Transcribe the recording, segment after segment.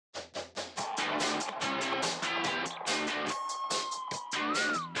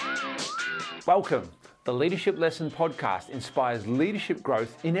Welcome. The Leadership Lesson podcast inspires leadership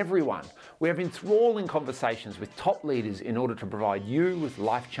growth in everyone. We have enthralling conversations with top leaders in order to provide you with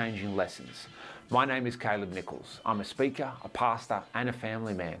life-changing lessons. My name is Caleb Nichols. I'm a speaker, a pastor, and a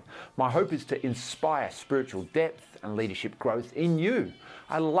family man. My hope is to inspire spiritual depth and leadership growth in you.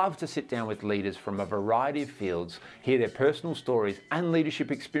 I love to sit down with leaders from a variety of fields, hear their personal stories and leadership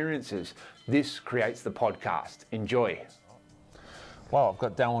experiences. This creates the podcast. Enjoy. Well, I've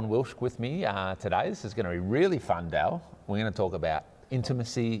got Darwin Wilshk with me today. This is going to be really fun, Dal. We're going to talk about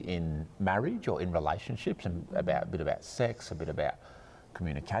intimacy in marriage or in relationships, and a bit about sex, a bit about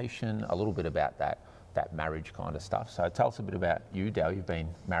communication, a little bit about that marriage kind of stuff. So tell us a bit about you, Dal. You've been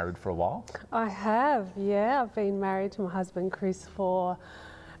married for a while. I have, yeah. I've been married to my husband, Chris, for,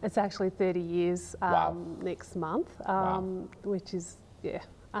 it's actually 30 years next month, which is,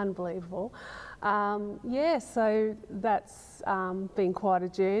 unbelievable. So that's been quite a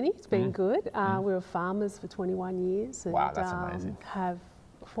journey. It's been good. We were farmers for 21 years. And, wow, that's amazing. Have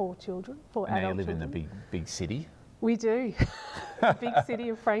 4 children, 4 and adult now you live children. in the big city. We do. Big city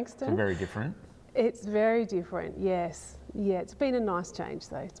of Frankston. So very different. It's very different, yes. Yeah, it's been a nice change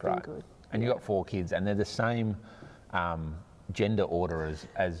though. It's been good. And you've got 4 kids, and they're the same gender order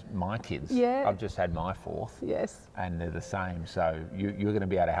as my kids. Yeah. I've just had my 4th. Yes. And they're the same. So you're going to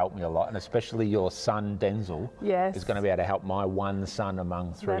be able to help me a lot, and especially your son Denzel is going to be able to help my one son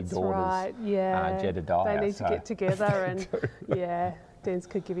among 3 daughters. Right. Yeah. Jedediah. They need to get together, and Denz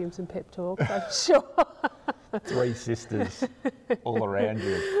could give him some pep talks, I'm sure. 3 sisters all around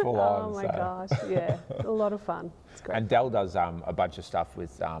you, full on. Oh my gosh, yeah, a lot of fun. It's great. And Dal does a bunch of stuff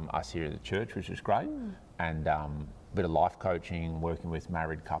with us here at the church, which is great, and a bit of life coaching, working with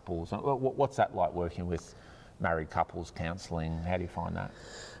married couples. What's that like, working with married couples, counselling? How do you find that?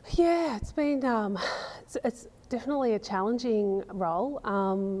 Yeah, it's been it's definitely a challenging role.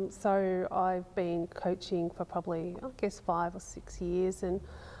 So I've been coaching for probably, I guess, 5 or 6 years, and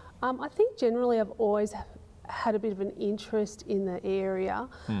I think generally I've always had a bit of an interest in the area,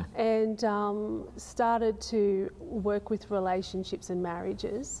 and started to work with relationships and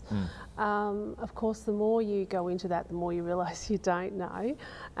marriages. Of course, the more you go into that, the more you realise you don't know.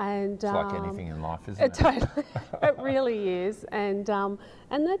 And it's like anything in life, isn't it? Totally, it really is. And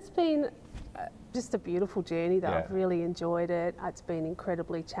that's been just a beautiful journey that I've really enjoyed it. It's been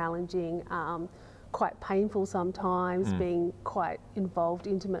incredibly challenging. Quite painful sometimes, being quite involved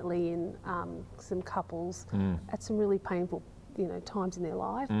intimately in some couples at some really painful, times in their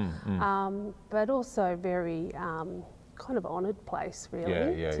life, but also very kind of honoured place,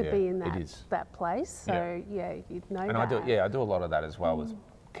 really, to be in that place. So you'd know. And I do a lot of that as well with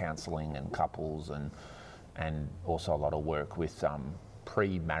counselling and couples, and also a lot of work with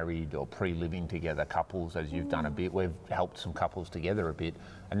pre-married or pre-living together couples, as you've done a bit. We've helped some couples together a bit,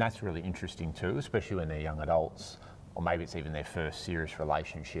 and that's really interesting too, especially when they're young adults, or maybe it's even their first serious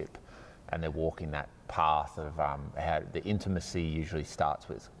relationship, and they're walking that path of how the intimacy usually starts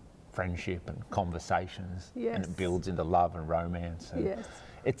with friendship and conversations, and it builds into love and romance. And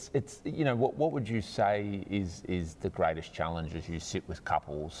it's what would you say is the greatest challenge as you sit with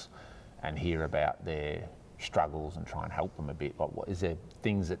couples and hear about their struggles and try and help them a bit? Like, is there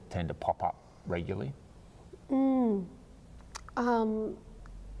things that tend to pop up regularly?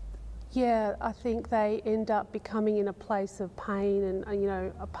 I think they end up becoming in a place of pain, and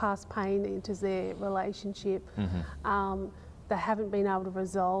a past pain enters their relationship. They haven't been able to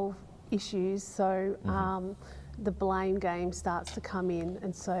resolve issues, so the blame game starts to come in,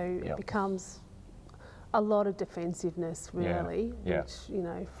 and so it becomes a lot of defensiveness, really, which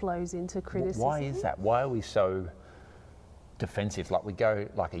flows into criticism. Why is that? Why are we so defensive? Like, we go,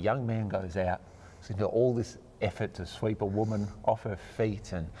 like a young man goes out, so do all this effort to sweep a woman off her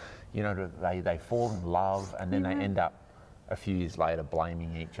feet, and they fall in love, and then they end up a few years later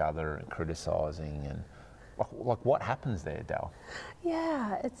blaming each other and criticising, and like what happens there, Dal?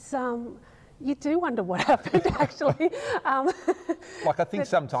 Yeah, it's you do wonder what happened actually. Like, I think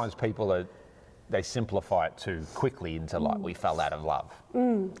sometimes people they simplify it too quickly into like, we fell out of love.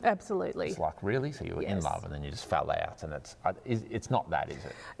 Absolutely. It's like, really? So you were in love and then you just fell out, and it's not that, is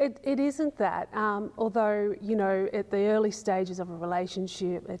it? It isn't that. Although, at the early stages of a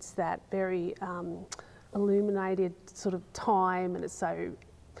relationship, it's that very illuminated sort of time, and it's so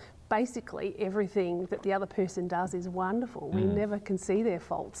basically everything that the other person does is wonderful. We never can see their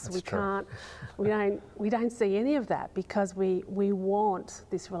faults. We don't see any of that, because we want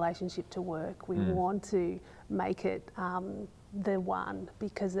this relationship to work. We want to make it the one,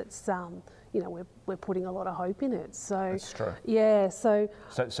 because it's we're putting a lot of hope in it. So that's true. Yeah. So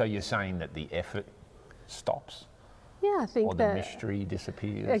you're saying that the effort stops? Yeah, I think or the mystery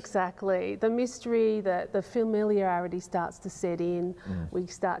disappears. Exactly. The mystery, the familiarity starts to set in. We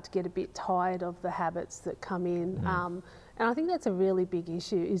start to get a bit tired of the habits that come in. And I think that's a really big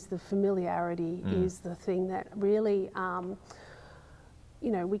issue, is the familiarity is the thing that really,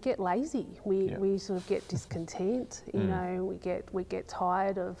 you know, we get lazy. We sort of get discontent, you know, we get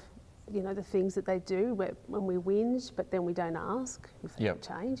tired of, you know, the things that they do when we whinge, but then we don't ask if they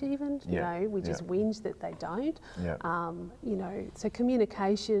change even, you know, we just whinge that they don't. You know, so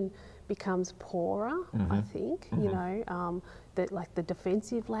communication becomes poorer, I think, you know, that like the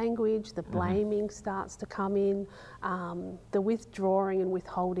defensive language, the blaming starts to come in, the withdrawing and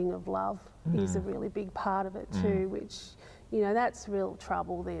withholding of love is a really big part of it too, which, you know, that's real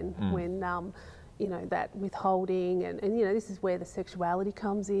trouble then when, you know, that withholding and, you know, this is where the sexuality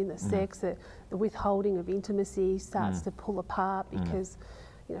comes in, the sex, the withholding of intimacy starts to pull apart because,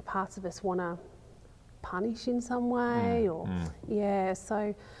 you know, parts of us want to punish in some way or,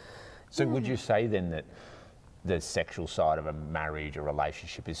 So would you say then that the sexual side of a marriage or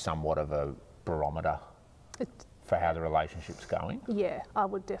relationship is somewhat of a barometer for how the relationship's going? Yeah, I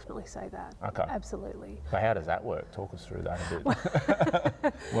would definitely say that. Okay. Absolutely. So how does that work? Talk us through that a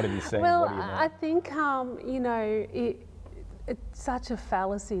bit. What have you seen? Well, what do you know? I think, you know, it's such a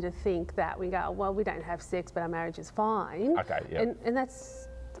fallacy to think that we go, well, we don't have sex, but our marriage is fine. Okay, yeah. And that's,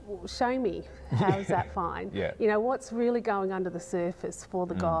 show me, how is that fine? You know, what's really going under the surface for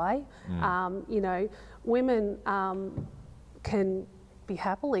the guy? You know, women can be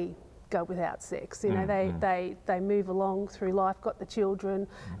happily go without sex. You know, they move along through life, got the children,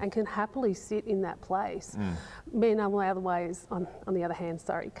 and can happily sit in that place. Men, on the other hand,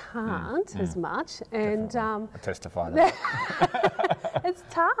 can't as much. And I testify to that. it's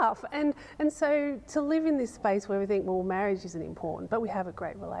tough. And so to live in this space where we think, well, marriage isn't important, but we have a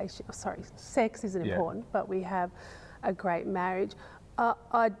great relationship. Sorry, sex isn't important, but we have a great marriage.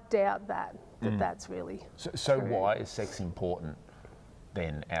 I doubt that that's really So why is sex important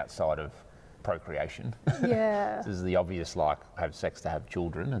then outside of procreation? Yeah. This is the obvious, like, have sex to have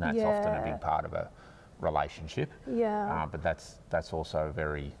children, and that's often a big part of a relationship. Yeah. But that's also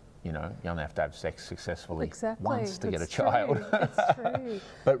very, you know, you only have to have sex successfully once to get a true. child. It's true.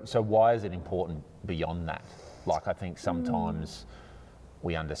 But so why is it important beyond that? Like, I think sometimes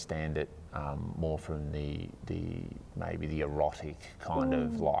we understand it more from the maybe the erotic kind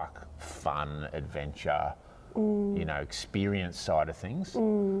of like fun adventure, you know, experience side of things.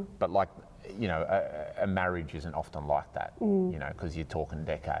 But like, you know, a marriage isn't often like that, you know, because you're talking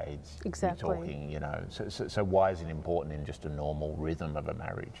decades. Exactly. You're talking, you know, so why is it important in just a normal rhythm of a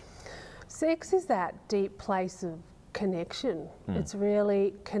marriage? Sex is that deep place of connection. It's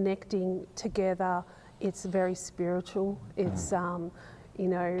really connecting together. It's very spiritual. It's, you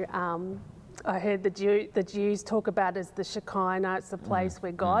know, I heard the Jews talk about it as the Shekinah. It's the place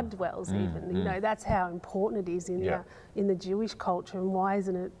where God dwells. Even you know, that's how important it is in the Jewish culture. And why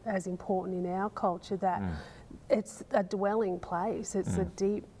isn't it as important in our culture that it's a dwelling place? It's a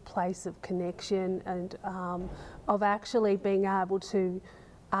deep place of connection and of actually being able to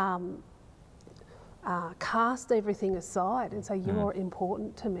cast everything aside and say, you're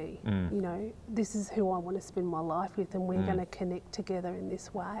important to me. You know, this is who I want to spend my life with, and we're going to connect together in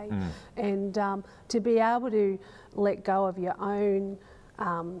this way. And to be able to let go of your own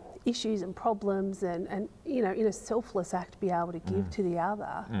issues and problems and, you know, in a selfless act, be able to give to the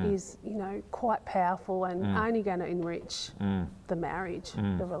other is, you know, quite powerful and only going to enrich the marriage,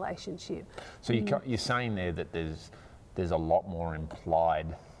 the relationship. So you're saying there that there's a lot more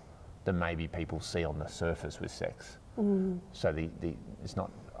implied than maybe people see on the surface with sex. So it's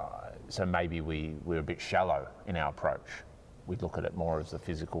not. So maybe we're a bit shallow in our approach. We look at it more as the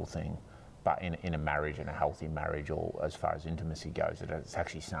physical thing, but in a marriage, in a healthy marriage, or as far as intimacy goes, it's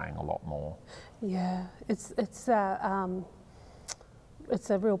actually saying a lot more. Yeah, it's a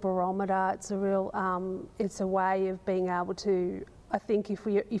real barometer. It's a real it's a way of being able to. I think if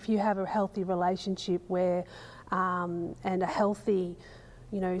you have a healthy relationship where and a healthy,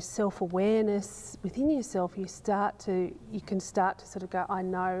 you know, self-awareness within yourself, you can start to sort of go, I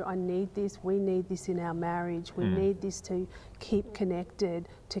know I need this, we need this in our marriage, we need this to keep connected,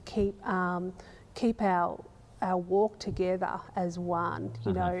 to keep our walk together as one.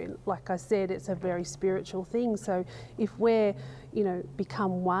 You know, like I said, it's a very spiritual thing. So if we're, you know,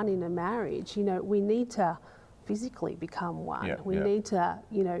 become one in a marriage, you know, we need to physically become one. We need to,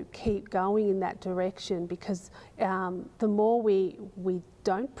 you know, keep going in that direction, because the more we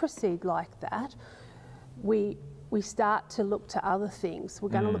don't proceed like that, we start to look to other things. We're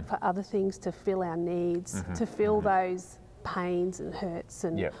going to look for other things to fill our needs, to fill those pains and hurts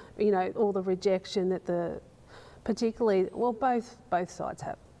and, you know, all the rejection that the particularly, well, both sides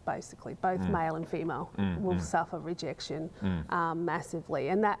have, basically, both male and female will suffer rejection massively.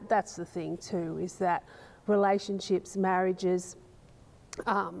 And that's the thing too, is that relationships, marriages,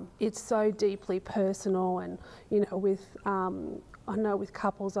 it's so deeply personal. And, you know, with, I know with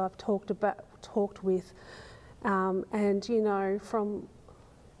couples I've talked with, and, you know,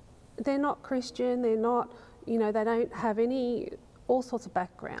 they're not Christian, they're not, you know, they don't have all sorts of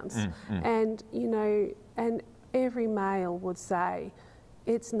backgrounds. And, you know, and every male would say,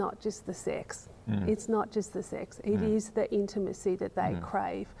 it's not just the sex. It's not just the sex. It is the intimacy that they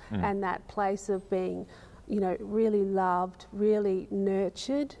crave, and that place of being, you know, really loved, really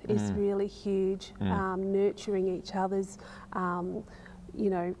nurtured is really huge. Nurturing each other's, you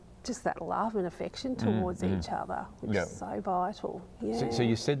know, just that love and affection towards each other, which is so vital. Yeah. So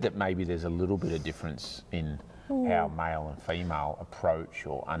you said that maybe there's a little bit of difference in how male and female approach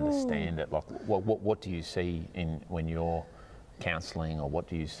or understand it. Like, what do you see when you're counselling, or what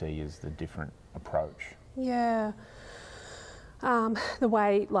do you see as the different approach? Yeah. The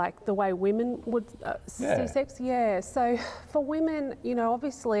way women would see sex, So for women, you know,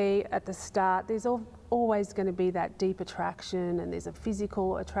 obviously at the start, there's always going to be that deep attraction, and there's a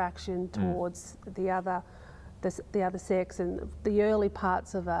physical attraction towards the other sex, and the early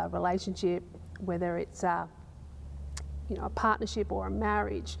parts of a relationship, whether it's you know, a partnership or a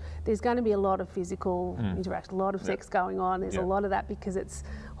marriage, there's going to be a lot of physical interaction, a lot of sex going on. There's a lot of that because it's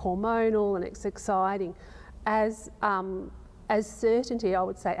hormonal and it's exciting. As certainty, I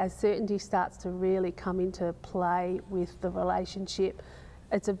would say, as certainty starts to really come into play with the relationship,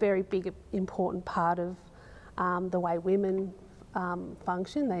 it's a very big, important part of the way women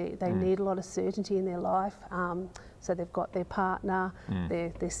function. They need a lot of certainty in their life. So they've got their partner,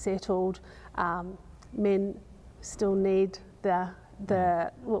 they're settled. Men still need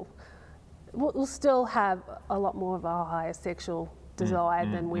we'll still have a lot more of a higher sexual desire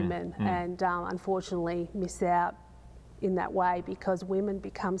than women, and unfortunately miss out in that way, because women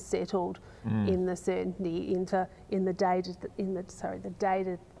become settled in the certainty, in the day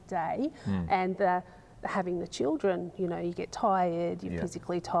to day, and having the children. You know, you get tired, you're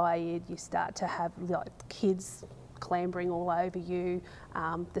physically tired, you start to have like kids clambering all over you,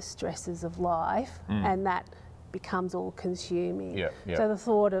 the stresses of life, and that becomes all consuming. So the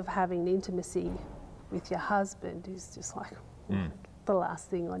thought of having intimacy with your husband is just like the last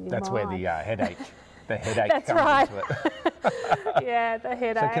thing on your mind. That's where the headache That's comes right. into it. Yeah, the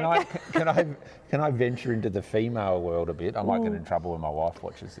headache. So can I venture into the female world a bit? I might get in trouble when my wife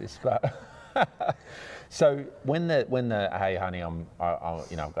watches this, but so when the hey honey, I've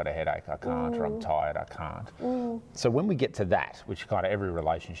got a headache, I can't, or I'm tired, I can't. So when we get to that, which kind of every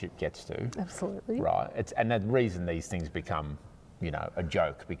relationship gets to, absolutely right? And the reason these things become, you know, a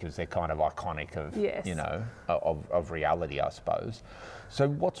joke, because they're kind of iconic of you know, of reality, I suppose. So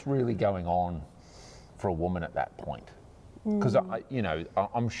what's really going on for a woman at that point? Because you know,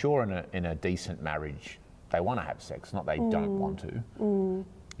 I'm sure in a decent marriage they want to have sex, not they don't want to.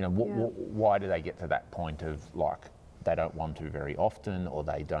 You know, why do they get to that point of like they don't want to very often, or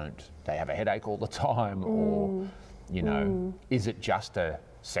they have a headache all the time, or, you know, is it just a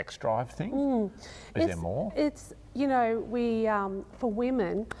sex drive thing? Is there more? It's, you know, we for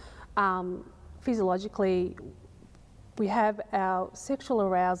women, physiologically, we have our sexual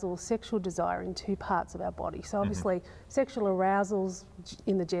arousal, sexual desire in two parts of our body. So obviously, sexual arousals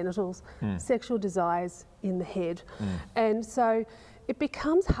in the genitals, sexual desires in the head, and so it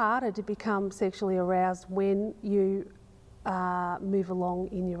becomes harder to become sexually aroused when you move along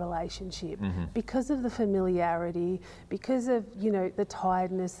in your relationship, because of the familiarity, because of, you know, the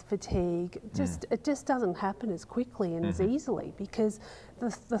tiredness, fatigue. It just doesn't happen as quickly and as easily, because the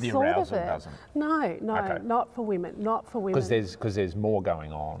thought of it. Doesn't. No, Okay. not for women. Not for women. Because there's more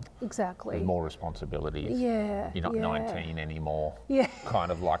going on. Exactly. There's more responsibilities. Yeah. You're not 19 anymore. Yeah.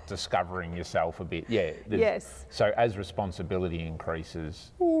 Kind of like discovering yourself a bit. Yeah. Yes. So as responsibility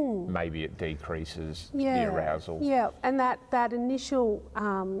increases, maybe it decreases the arousal. Yeah, and that initial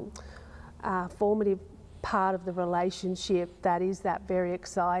formative part of the relationship, that is that very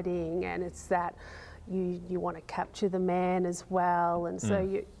exciting, and it's that you want to capture the man as well, and so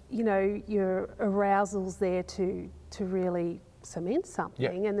you know, your arousal's there to really cement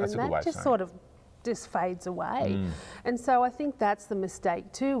something, and then that just sort of just fades away. And so I think that's the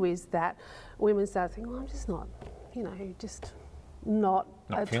mistake too, is that women start thinking, well, I'm just not, you know, just not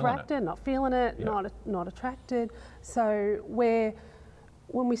attracted, not feeling it, not attracted. So when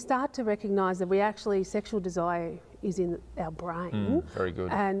we start to recognise that we actually, sexual desire is in our brain, very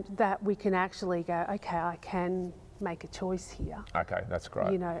good, and that we can actually go, okay, I can make a choice here. Okay, that's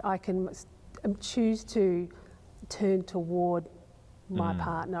great. You know, I can choose to turn toward my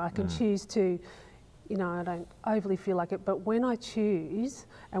partner. I can choose to, you know, I don't overly feel like it, but when I choose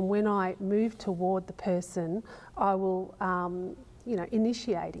and when I move toward the person, I will, you know,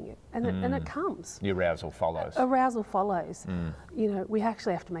 initiating it, and it comes. The arousal follows. Arousal follows. You know, we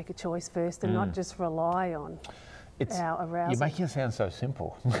actually have to make a choice first and not just rely on our arousal. You're making it sound so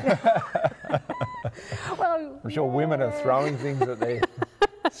simple. Well, I'm sure women are throwing things at their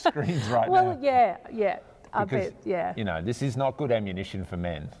screens right now. Well, yeah. I Because, bet, yeah. you know, this is not good ammunition for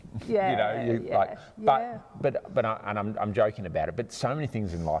men. Yeah, you know, yeah. I'm joking about it. But so many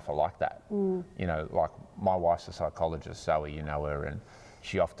things in life are like that. You know, like my wife's a psychologist, Zoe, you know her, and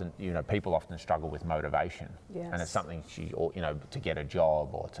she often, you know, people often struggle with motivation. Yes. And it's something you know, to get a job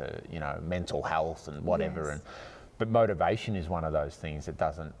or to, you know, mental health and whatever. Yes. And but motivation is one of those things that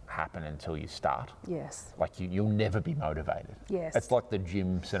doesn't happen until you start. Yes. Like you'll never be motivated. Yes. It's like the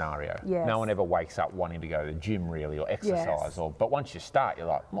gym scenario. Yes. No one ever wakes up wanting to go to the gym really or exercise. Yes. But once you start, you're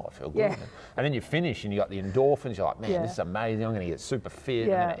like, oh, I feel good. Yeah. And then you finish and you got the endorphins. You're like, man, Yeah. this is amazing. I'm going to get super fit.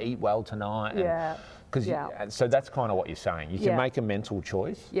 Yeah. I'm going to eat well tonight. Yeah. And so that's kind of what you're saying. You can Yeah. make a mental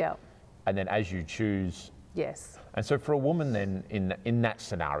choice. Yeah. And then as you choose. Yes. And so for a woman then in that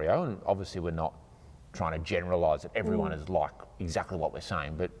scenario, and obviously we're not trying to generalise that everyone is like exactly what we're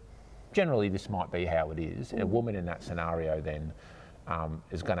saying, but generally this might be how it is. A woman in that scenario then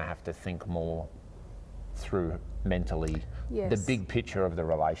is going to have to think more through mentally the big picture of the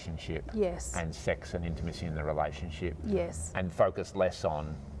relationship and sex and intimacy in the relationship and focus less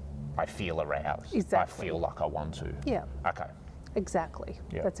on I feel aroused, Exactly. I feel like I want to. Yeah. Okay. Exactly.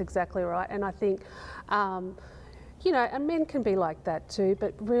 Yeah. That's exactly right. And I think, you know, and men can be like that too,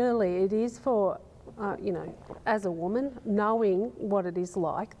 but really it is for, you know, as a woman, knowing what it is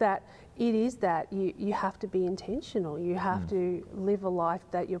like, that it is that you have to be intentional. You have to live a life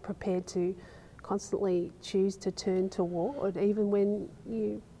that you're prepared to constantly choose to turn toward, even when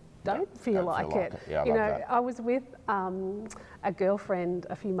you don't feel like it. Yeah, I you love know, that. I was with a girlfriend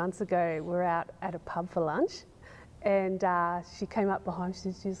a few months ago. We were out at a pub for lunch, and she came up behind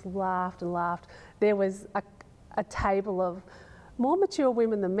me. She just laughed and laughed. There was a table of more mature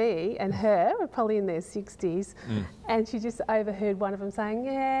women than me and her, probably in their 60s, and she just overheard one of them saying,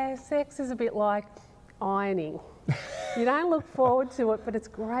 yeah, sex is a bit like ironing. You don't look forward to it, but it's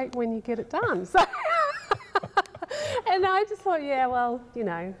great when you get it done. So, and I just thought, yeah, well, you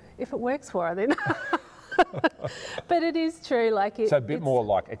know, if it works for her, then. But it is true, like it. So a bit more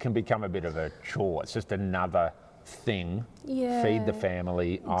like it can become a bit of a chore. It's just another thing. Yeah. Feed the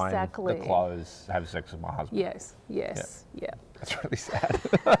family, Exactly. iron the clothes, have sex with my husband. Yes, yeah. That's really sad.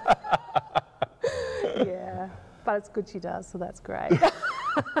 Yeah, but it's good she does, so that's great.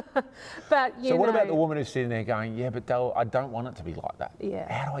 But you So what know, about the woman who's sitting there going, yeah, but I don't want it to be like that.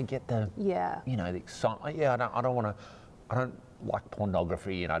 Yeah. How do I get the, you know, the excitement? Yeah, I don't like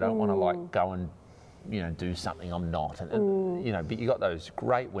pornography, and I don't want to like go and, you know, do something I'm not. And you know, but you got those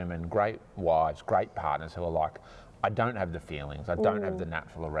great women, great wives, great partners who are like, I don't have the feelings, I don't have the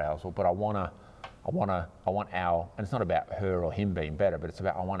natural arousal, but I want our, and it's not about her or him being better, but it's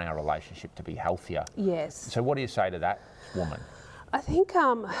about I want our relationship to be healthier. Yes. So what do you say to that woman? I think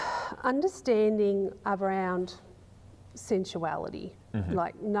understanding around sensuality,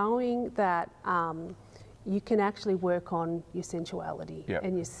 like knowing that you can actually work on your sensuality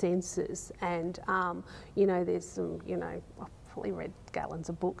and your senses, and you know, there's some, you know, I've probably read gallons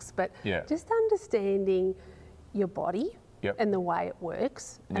of books, but just understanding your body and the way it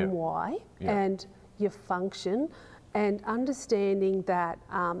works and why and your function, and understanding that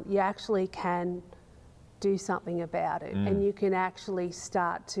you actually can do something about it, and you can actually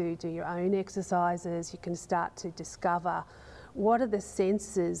start to do your own exercises. You can start to discover what are the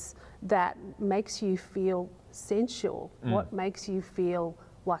senses that makes you feel sensual, what makes you feel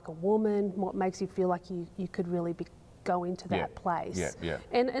like a woman, what makes you feel like you could really go into that place.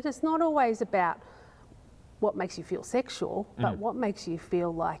 And it's not always about what makes you feel sexual, but what makes you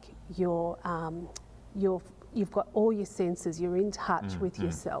feel like you've got all your senses, you're in touch with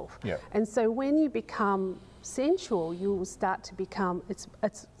yourself. And so when you become sensual, you will start to become, it's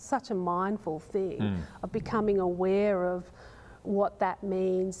such a mindful thing of becoming aware of what that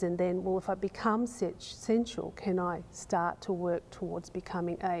means, and then, well, if I become sensual, can I start to work towards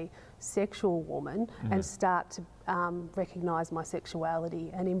becoming a sexual woman and start to recognise my sexuality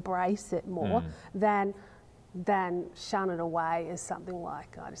and embrace it more than shun it away as something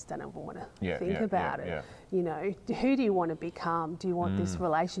like, I just don't ever want to think about it. You know, who do you want to become? Do you want this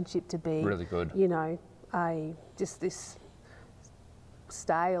relationship to be really good? You know, just this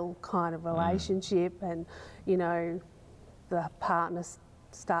stale kind of relationship, and you know, the partner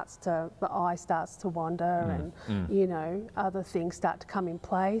the eye starts to wander, and you know, other things start to come in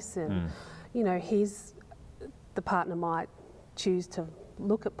place, and you know, the partner might choose to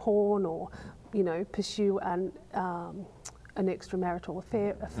look at porn, or you know, pursue an extramarital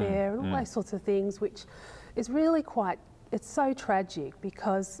affair, and all those sorts of things, which is really it's so tragic,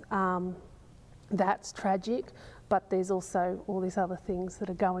 because that's tragic, but there's also all these other things that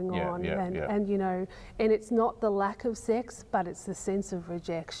are going on, and you know, and it's not the lack of sex, but it's the sense of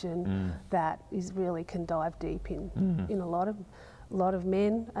rejection that really can dive deep in a lot of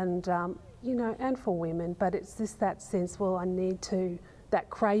men, and you know, and for women. But it's just that sense, well, I need that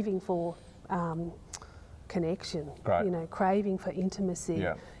craving for connection, you know, craving for intimacy,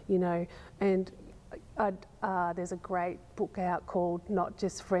 you know, and there's a great book out called Not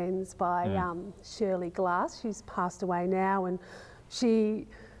Just Friends by Shirley Glass. She's passed away now, and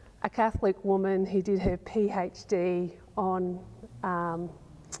a Catholic woman who did her PhD on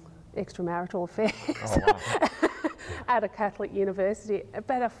extramarital affairs. Oh, wow. At a Catholic university,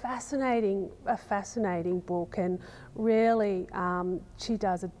 but a fascinating book, and really she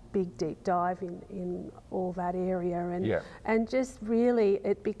does a big deep dive in all that area, and just really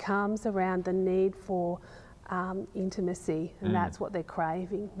it becomes around the need for intimacy, and that's what they're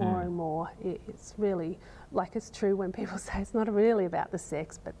craving more and more. It's really, like, it's true when people say it's not really about the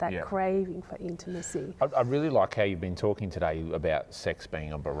sex, but that craving for intimacy. I really like how you've been talking today about sex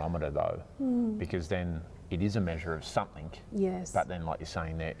being a barometer, though, because then it is a measure of something. Yes. But then, like you're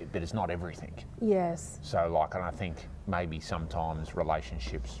saying there, that it's not everything. Yes. So, like, and I think maybe sometimes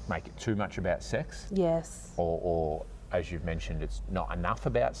relationships make it too much about sex. Yes. Or as you've mentioned, it's not enough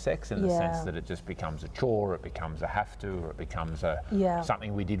about sex, in the sense that it just becomes a chore, it becomes a have to, or it becomes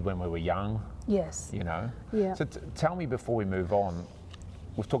something we did when we were young. Yes. You know? Yeah. So tell me, before we move on,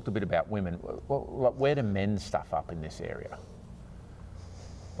 we've talked a bit about women. Well, like, where do men stuff up in this area?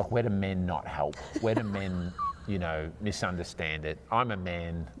 Like, where do men not help? Where do men, you know, misunderstand it? I'm a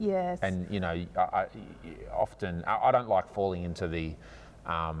man. Yes. And, you know, I often don't like falling into the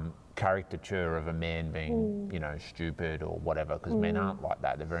caricature of a man being, you know, stupid or whatever, because men aren't like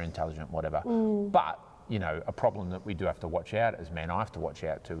that. They're very intelligent, whatever. But, you know, a problem that we do have to watch out as men, I have to watch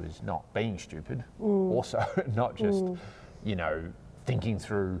out to, is not being stupid. Also, not just, you know, thinking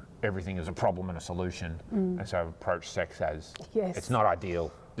through everything as a problem and a solution. And so approach sex as, it's not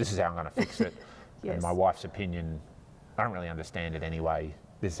ideal, this is how I'm going to fix it. And my wife's opinion, I don't really understand it anyway,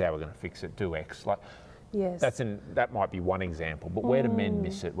 this is how we're going to fix it, do X. Like, that might be one example, but where do men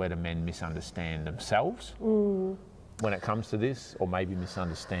miss it? Where do men misunderstand themselves when it comes to this, or maybe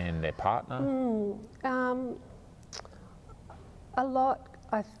misunderstand their partner? A lot,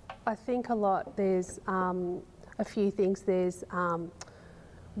 I think a lot. There's a few things. There's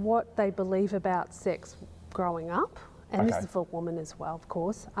what they believe about sex growing up, and this is for women as well, of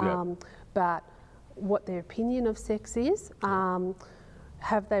course, but what their opinion of sex is.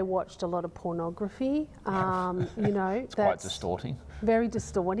 Have they watched a lot of pornography? You know, it's quite distorting. Very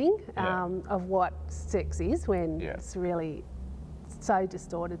distorting of what sex is, when it's really so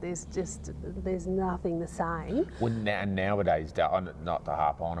distorted. There's nothing the same. Well, nowadays, not to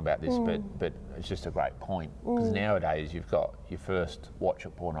harp on about this, but it's just a great point, because nowadays you've got your first watch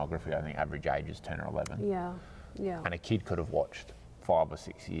of pornography. I think average age is 10 or 11. Yeah, yeah. And a kid could have watched 5 or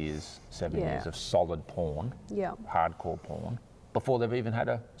 6 years, 7 years of solid porn, hardcore porn, before they've even had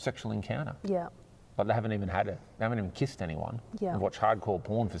a sexual encounter. Yeah. But they haven't even kissed anyone. Yeah. They've watched hardcore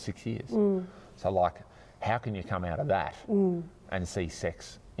porn for 6 years. So, like, how can you come out of that and see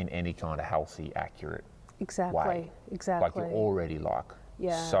sex in any kind of healthy, accurate way? Exactly. Like, you're already, like,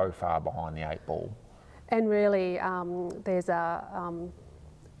 so far behind the 8 ball. And really, there's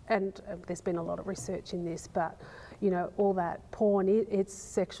there's been a lot of research in this, but, you know, all that porn, it's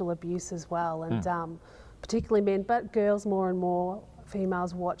sexual abuse as well, and particularly men, but girls more and more,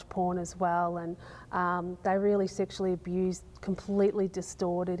 females watch porn as well, and they're really sexually abused, completely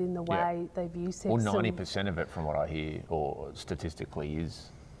distorted in the way they view sex. Well, 90% of it, from what I hear, or statistically,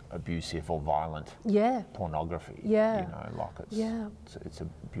 is abusive or violent pornography. Yeah. You know, like it's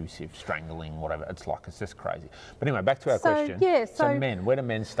abusive, strangling, whatever. It's just crazy. But anyway, back to our question. Yeah, so men, where do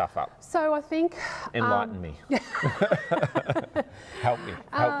men stuff up? So I think... Enlighten me. Help me.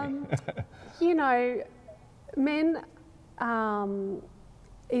 You know, men,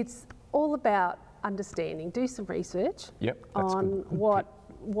 it's all about understanding. Do some research on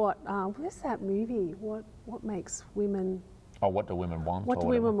where's that movie? What makes women... Oh, what do women want? What do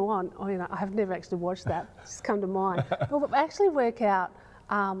women want? Oh, you know, I've never actually watched that. It's just come to mind. Well, actually work out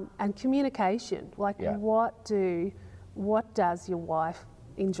and communication. Like, what does your wife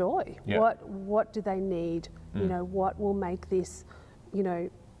enjoy? What do they need? You know, what will make this you know,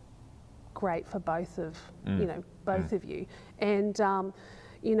 great for both of, you know, both of you. And,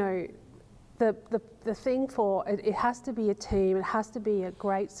 you know, the thing for it has to be a team. It has to be a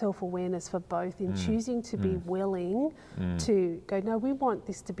great self-awareness for both in choosing to be willing to go, no, we want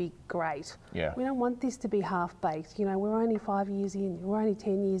this to be great. Yeah. We don't want this to be half-baked. You know, we're only 5 years in, we're only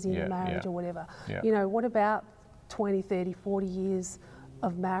 10 years in marriage or whatever. Yeah. You know, what about 20, 30, 40 years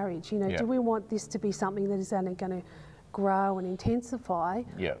of marriage? You know, do we want this to be something that is only going to grow and intensify,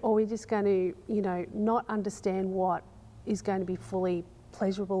 or are we just going to, you know, not understand what is going to be fully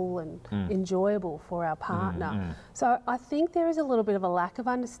pleasurable and enjoyable for our partner? So I think there is a little bit of a lack of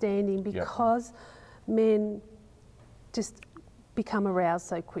understanding because men just become aroused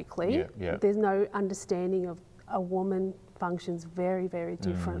so quickly. There's no understanding of a woman functions very, very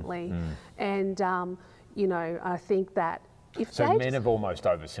differently. And, you know, I think that if so men have almost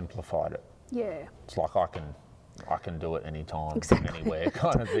oversimplified it. Yeah. It's like I can do it anytime, Exactly. anywhere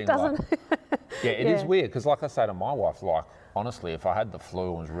kind of thing. Doesn't It is weird because, like I say to my wife, like, honestly, if I had the flu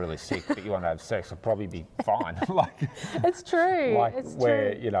and was really sick, but you want to have sex, I'd probably be fine. Like, it's true. Like it's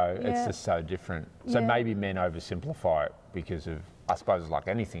where, true. you know, it's just so different. So maybe men oversimplify it because of, I suppose, like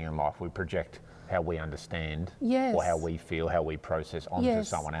anything in life, we project how we understand or how we feel, how we process onto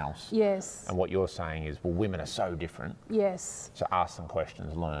someone else. Yes. And what you're saying is, well, women are so different. Yes. So ask some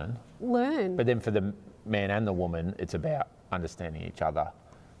questions, learn. Learn. But then for the man and the woman, it's about understanding each other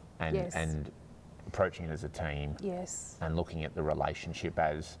and approaching it as a team. Yes. And looking at the relationship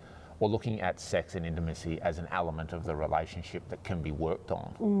as, or looking at sex and intimacy as an element of the relationship that can be worked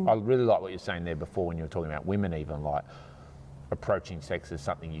on. I really like what you're saying there before when you were talking about women, even like approaching sex as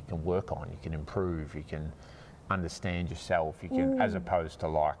something you can work on, you can improve, you can understand yourself, you can, as opposed to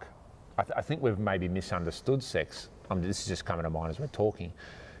like, I think we've maybe misunderstood sex. This is just coming to mind as we're talking,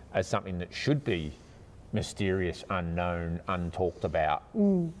 as something that should be mysterious, unknown, untalked about.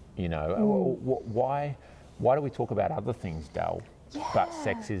 You know, why do we talk about other things, Dal, but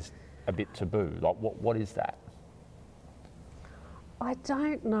sex is a bit taboo? Like, what is that? I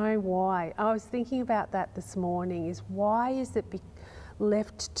don't know why. I was thinking about that this morning, is why is it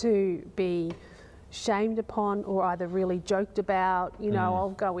left to be shamed upon or either really joked about? You know, I'll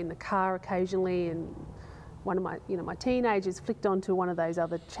go in the car occasionally and one of my, you know, my teenagers flicked onto one of those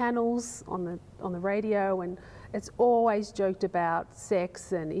other channels on the radio, and it's always joked about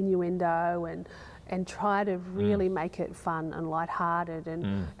sex and innuendo and try to really make it fun and lighthearted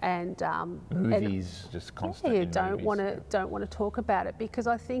and movies, just constantly. Yeah, don't want to talk about it because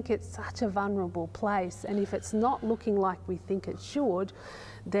I think it's such a vulnerable place, and if it's not looking like we think it should,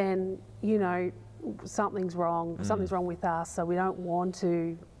 then you know something's wrong. Something's wrong with us, so we don't want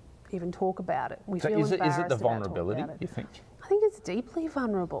to even talk about it. We so feel is it the vulnerability, about it. you think? I think it's deeply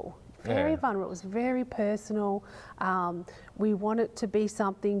vulnerable. Very vulnerable. It was very personal. We want it to be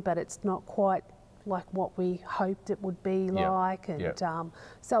something, but it's not quite like what we hoped it would be like, and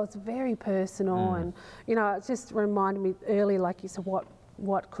so it's very personal. And you know, it just reminded me earlier, like you said,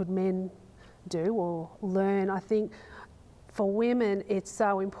 what could men do or learn? I think for women, it's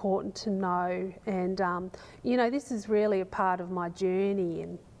so important to know, and you know, this is really a part of my journey,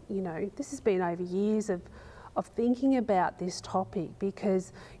 and you know, this has been over years of thinking about this topic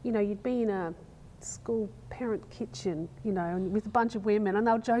because, you know, you'd be in a school parent kitchen, you know, and with a bunch of women, and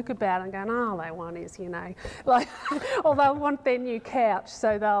they'll joke about it and going, oh, all they want is, you know, like, or they'll want their new couch,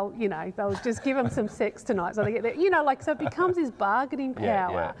 so they'll, you know, they'll just give them some sex tonight, so they get their, you know, like, so it becomes this bargaining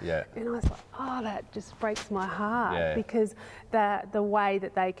power. And I was like, oh, that just breaks my heart because the way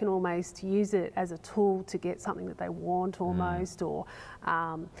that they can almost use it as a tool to get something that they want almost,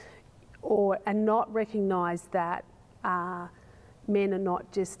 and not recognise that men are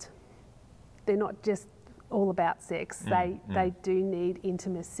not just, they're not just all about sex. They do need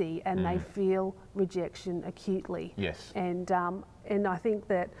intimacy, and they feel rejection acutely. Yes. And I think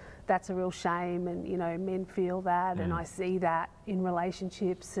that that's a real shame, and you know, men feel that, and I see that in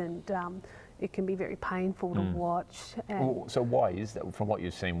relationships, and it can be very painful to watch. Well, so why is that? From what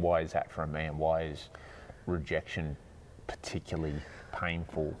you've seen, why is that for a man? Why is rejection particularly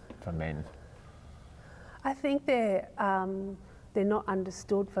painful for men? I think they're not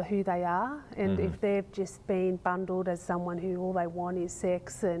understood for who they are, and if they've just been bundled as someone who all they want is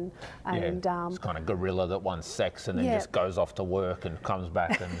sex and it's kind of gorilla that wants sex and then just goes off to work and comes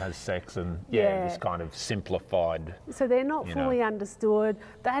back and has sex and this kind of simplified. So they're not fully understood.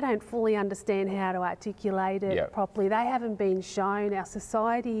 They don't fully understand how to articulate it properly. They haven't been shown. Our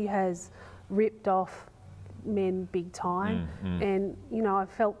society has ripped off men big time, and you know, I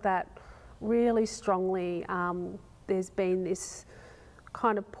felt that really strongly. There's been this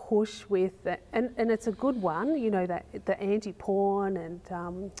kind of push with that, and it's a good one, you know, that the anti-porn and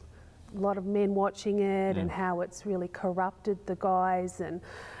a lot of men watching it and how it's really corrupted the guys, and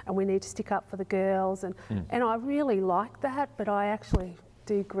we need to stick up for the girls, and I really like that, but I actually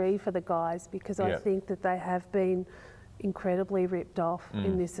do grieve for the guys, because I think that they have been incredibly ripped off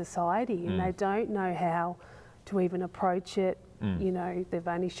in this society, and they don't know how to even approach it. You know, they've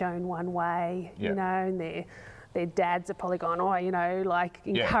only shown one way, you know, and their dads are probably going, oh, you know, like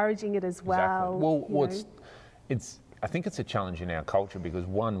encouraging it as well. Exactly. Well, I think it's a challenge in our culture, because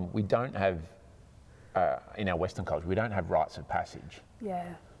one, we don't have, in our Western culture, we don't have rites of passage. Yeah.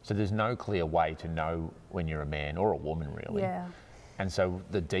 So there's no clear way to know when you're a man or a woman, really. Yeah. And so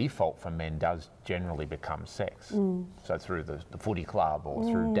the default for men does generally become sex. So through the footy club or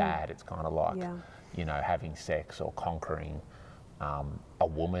through dad, it's kind of like, you know, having sex or conquering a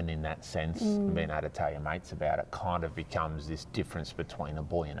woman in that sense, and being able to tell your mates about it, kind of becomes this difference between a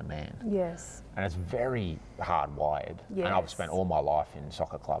boy and a man. Yes. And it's very hardwired. Yes. And I've spent all my life in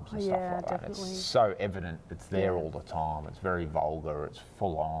soccer clubs and stuff like that. Definitely. It's so evident, it's there all the time, it's very vulgar, it's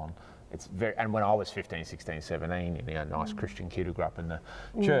full on. It's very, and when I was 15, 16, 17, you know, nice Christian kid who grew up in the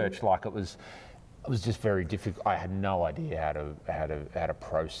church, like it was just very difficult. I had no idea how to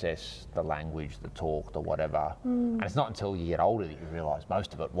process the language, the talk, the whatever. And it's not until you get older that you realise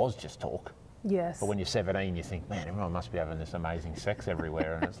most of it was just talk. Yes. But when you're 17, you think, man, everyone must be having this amazing sex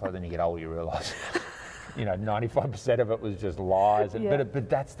everywhere. And it's like, then you get older, you realise, you know, 95% of it was just lies. But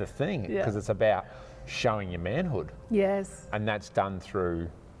that's the thing, because it's about showing your manhood. Yes. And that's done through,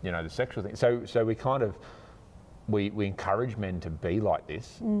 you know, the sexual thing. So we kind of, we encourage men to be like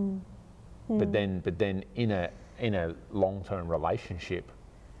this. But then in a long-term relationship,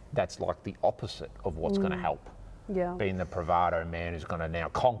 that's like the opposite of what's going to help. Yeah. Being the bravado man who's going to now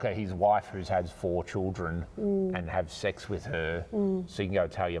conquer his wife, who's had 4 children, and have sex with her, so you can go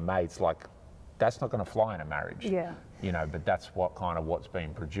tell your mates, like, that's not going to fly in a marriage. Yeah. You know, but that's what's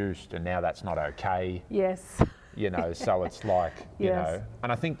being produced, and now that's not okay. Yes. You know, so it's like, you know,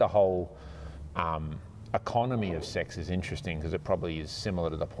 and I think the whole economy of sex is interesting, because it probably is similar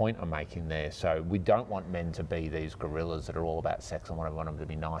to the point I'm making there. So we don't want men to be these gorillas that are all about sex and want them to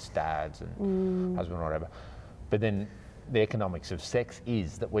be nice dads and husband or whatever. But then the economics of sex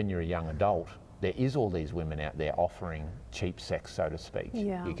is that when you're a young adult, there is all these women out there offering cheap sex, so to speak.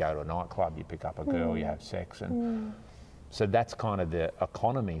 Yeah. You go to a nightclub, you pick up a girl, you have sex, and so that's kind of the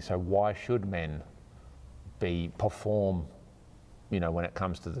economy. So why should men perform, you know, when it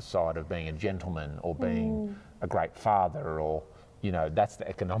comes to the side of being a gentleman or being a great father, or, you know, that's the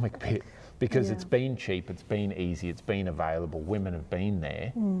economic bit, because it's been cheap, it's been easy, it's been available, women have been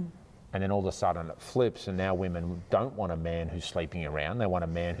there, and then all of a sudden it flips, and now women don't want a man who's sleeping around, they want a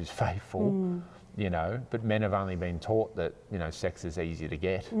man who's faithful, you know, but men have only been taught that, you know, sex is easy to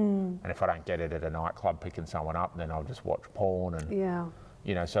get, and if I don't get it at a nightclub picking someone up, then I'll just watch porn, and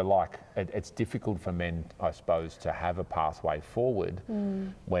you know, so like it's difficult for men, I suppose, to have a pathway forward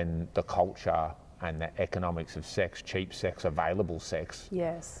when the culture and the economics of sex, cheap sex, available sex,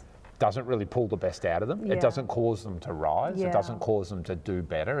 doesn't really pull the best out of them. It doesn't cause them to rise. It doesn't cause them to do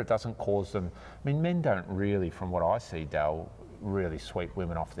better. It doesn't cause them. I mean, men don't really, from what I see, Dale, really sweep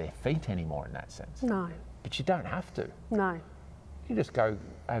women off their feet anymore in that sense. No. But you don't have to. No. You just go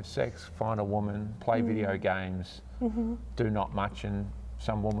have sex, find a woman, play video games, do not much, and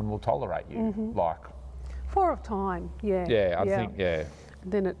some woman will tolerate you, like for a time, I think.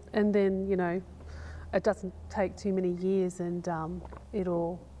 And then you know, it doesn't take too many years, and it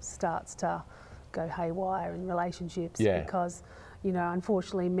all starts to go haywire in relationships because, you know,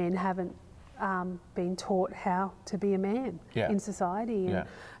 unfortunately, men haven't been taught how to be a man in society and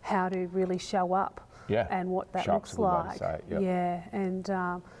how to really show up and what that looks like. And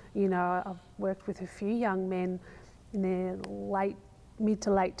you know, I've worked with a few young men in their mid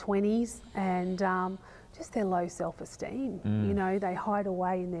to late 20s, and just their low self-esteem. You know, they hide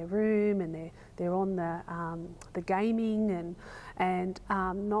away in their room, and they're on the gaming, and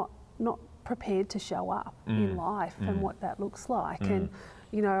not prepared to show up in life and what that looks like. And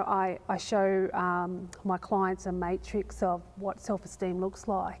you know, I show my clients a matrix of what self-esteem looks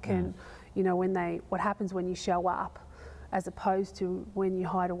like, and you know, what happens when you show up, as opposed to when you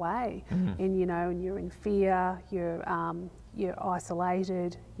hide away, and you know, and you're in fear, you're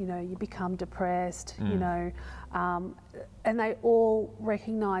isolated, you know, you become depressed, you know, and they all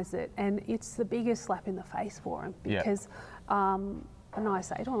recognise it, and it's the biggest slap in the face for them, because, and I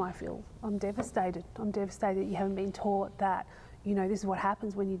say to them, I'm devastated. I'm devastated that you haven't been taught that, you know, this is what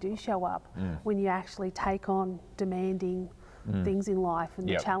happens when you do show up, when you actually take on demanding things in life and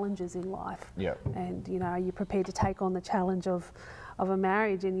the challenges in life. And, you know, are you prepared to take on the challenge of a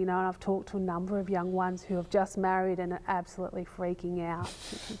marriage, and and I've talked to a number of young ones who have just married and are absolutely freaking out.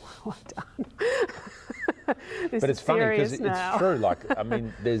 What I've done. But it's funny because it's true. Like, I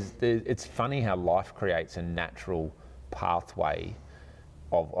mean, it's funny how life creates a natural pathway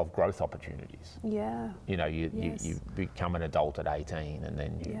of growth opportunities. Yeah. You become an adult at 18, and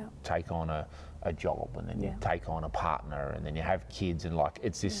then you take on a job, and then you take on a partner, and then you have kids, and like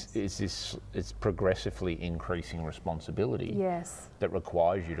it's progressively increasing responsibility. Yes. That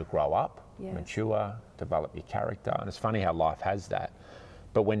requires you to grow up, mature, develop your character, and it's funny how life has that.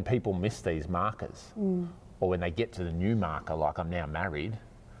 But when people miss these markers, or when they get to the new marker, like I'm now married,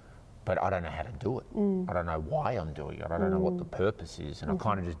 but I don't know how to do it. I don't know why I'm doing it. I don't know what the purpose is. And I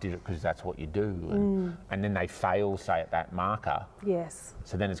kind of just did it because that's what you do. And then they fail, say, at that marker. Yes.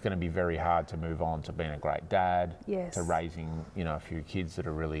 So then it's going to be very hard to move on to being a great dad, to raising, a few kids that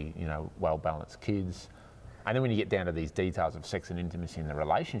are really, well-balanced kids. And then when you get down to these details of sex and intimacy in the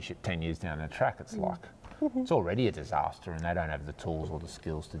relationship 10 years down the track, it's like, it's already a disaster, and they don't have the tools or the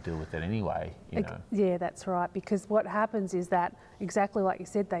skills to deal with it anyway. Yeah, that's right. Because what happens is that, exactly like you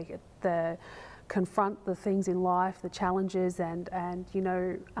said, they confront the things in life, the challenges, and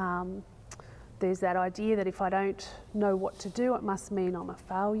there's that idea that if I don't know what to do, it must mean I'm a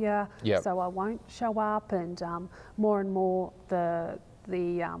failure. So I won't show up, and more the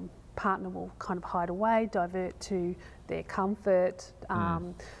partner will kind of hide away, divert to their comfort,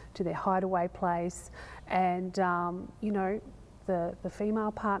 to their hideaway place. And, the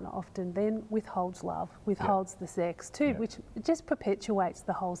female partner often then withholds love, withholds the sex too, which just perpetuates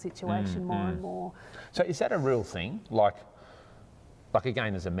the whole situation more and more. So is that a real thing? Like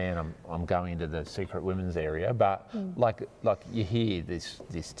again, as a man, I'm going into the secret women's area, but like you hear this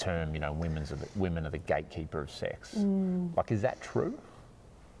term, women are the gatekeeper of sex. Like, is that true?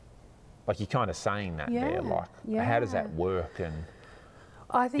 Like, you're kind of saying that there. Like, how does that work? And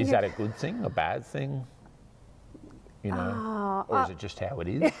I think is that a good thing, a bad thing? Or is it just how it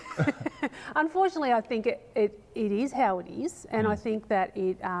is? Unfortunately, I think it is how it is, and I think that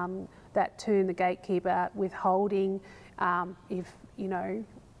that term, the gatekeeper, withholding, if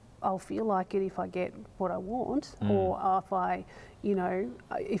I'll feel like it if I get what I want, or if I,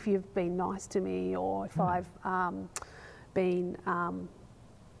 if you've been nice to me, or if I've been,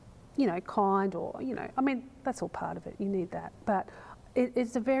 kind, or I mean, that's all part of it. You need that, but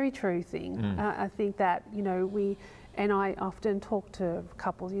it's a very true thing. I think that and I often talk to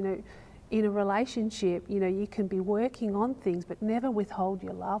couples, in a relationship, you can be working on things, but never withhold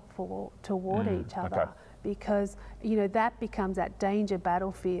your love toward each other, because, that becomes that danger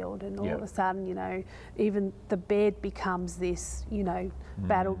battlefield, and all of a sudden, even the bed becomes this,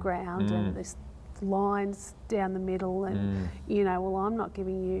 battleground, and this lines down the middle, and, well, I'm not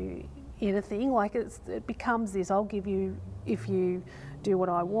giving you anything. Like, it becomes this, I'll give you if you do what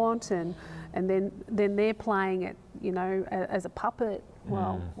I want, and then they're playing it, as a puppet,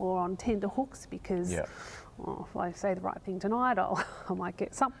 or on tender hooks, because if I say the right thing tonight, I might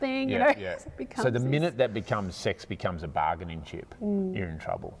get something. So the minute that becomes sex becomes a bargaining chip, you're in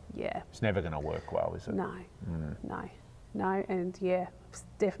trouble. It's never going to work well, is it? No, and I've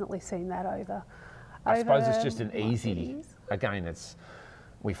definitely seen that over. I suppose it's just an easy. Again,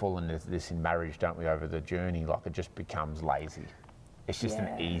 we fall into this in marriage, don't we? Over the journey, like, it just becomes lazy. It's just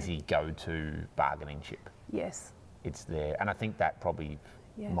an easy go-to bargaining chip. Yes. It's there. And I think that probably,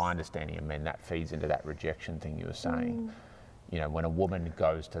 my understanding of men, that feeds into that rejection thing you were saying. When a woman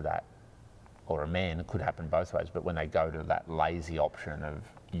goes to that, or a man, it could happen both ways, but when they go to that lazy option of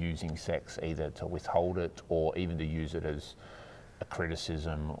using sex either to withhold it, or even to use it as a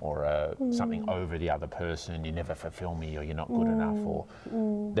criticism or something over the other person, you never fulfill me, or you're not good enough, or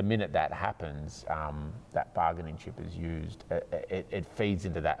the minute that happens, that bargaining chip is used, it feeds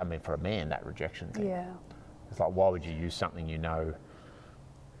into that. I mean, for a man, that rejection thing. It's like, why would you use something is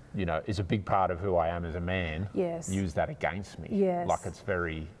a big part of who I am as a man, use that against me? Like, it's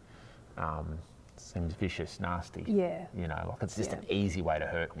very, seems vicious, nasty. Like, it's just an easy way to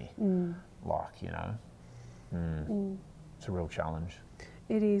hurt me. Like, it's a real challenge.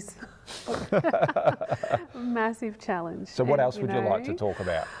 It is. Massive challenge. So what else would you like to talk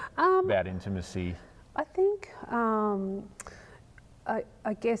about intimacy? I think, I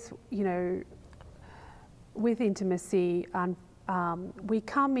guess, with intimacy, we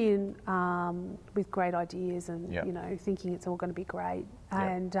come in with great ideas and, thinking it's all going to be great.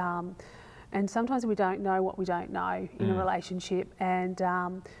 And sometimes we don't know what we don't know in a relationship, and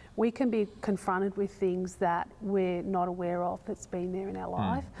we can be confronted with things that we're not aware of that's been there in our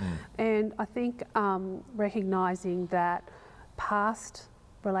life. And I think recognising that past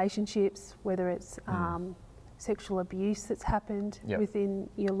relationships, whether it's sexual abuse that's happened within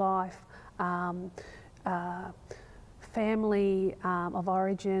your life, family of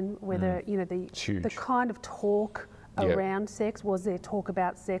origin, whether you know the kind of talk around sex. Was there talk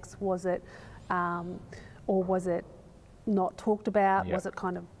about sex? Was it, or was it not talked about? Was it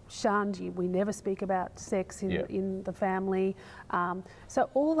kind of shunned? We never speak about sex in the family. So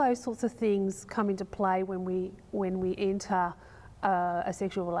all those sorts of things come into play when we enter a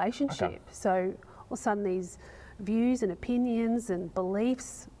sexual relationship. Okay. So all of a sudden these views and opinions and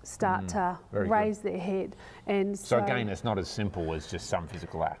beliefs start to raise their head. And so again, it's not as simple as just some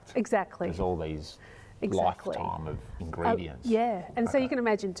physical act. Exactly. There's all these lifetime of ingredients. And so you can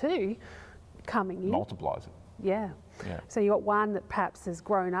imagine too, coming in. Multiplies it. Yeah. So you got one that perhaps has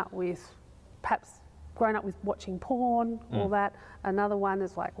grown up with watching porn, all that. Another one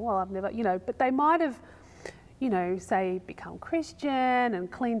is like, well, I've never, but they might have, say become Christian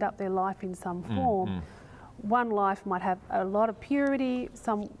and cleaned up their life in some form. One life might have a lot of purity,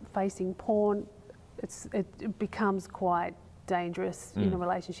 some facing porn. It becomes quite dangerous in a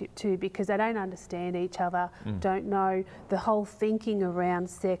relationship too, because they don't understand each other, don't know. The whole thinking around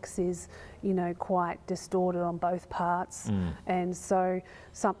sex is, quite distorted on both parts. And so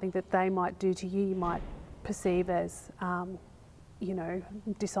something that they might do to you, you might perceive as,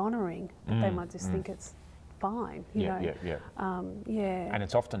 dishonouring. They might just think it's fine, you know. And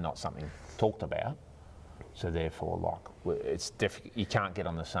it's often not something talked about. So therefore, it's difficult. You can't get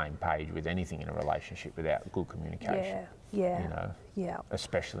on the same page with anything in a relationship without good communication.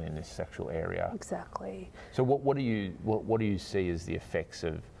 Especially in this sexual area. Exactly. So what do you see as the effects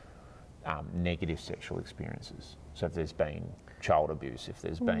of negative sexual experiences? So if there's been child abuse, if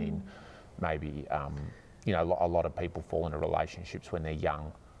there's been maybe a lot of people fall into relationships when they're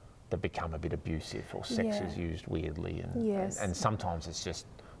young that become a bit abusive, or sex is used weirdly, and sometimes it's just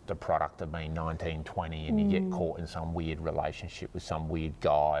the product of being 19, 20 and you get caught in some weird relationship with some weird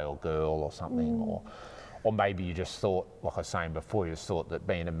guy or girl or something, or maybe you just thought, like I was saying before, you just thought that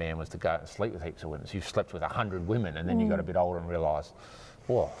being a man was to go and sleep with heaps of women. So you've slept with 100 women and then you got a bit older and realised,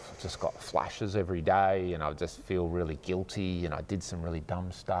 I've just got flashes every day and I just feel really guilty and I did some really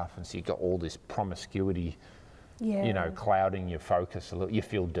dumb stuff. And so you've got all this promiscuity, clouding your focus a little. You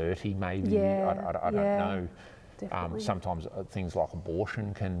feel dirty maybe, I don't know. Sometimes things like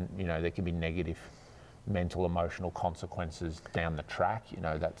abortion can, there can be negative mental, emotional consequences down the track.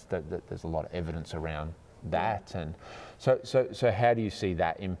 There's a lot of evidence around that. And so how do you see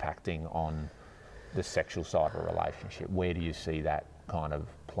that impacting on the sexual side of a relationship? Where do you see that kind of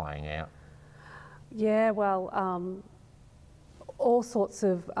playing out? Yeah, well, all sorts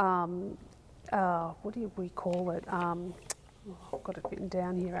of, what do we call it? I've got it written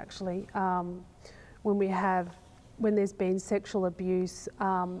down here actually. When there's been sexual abuse,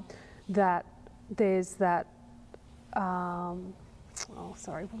 that there's that, I'm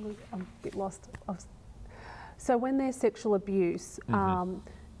a bit lost. So when there's sexual abuse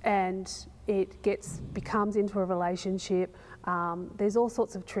and it becomes into a relationship, there's all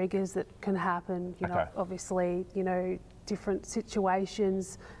sorts of triggers that can happen, obviously, different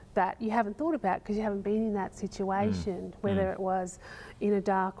situations that you haven't thought about because you haven't been in that situation, whether it was in a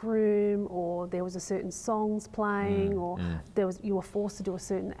dark room or there was a certain songs playing or you were forced to do a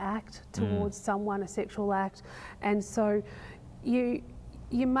certain act towards someone, a sexual act. And so you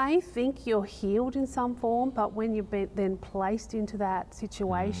may think you're healed in some form, but when you've been then placed into that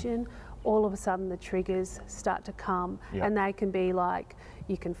situation, all of a sudden the triggers start to come and they can be like,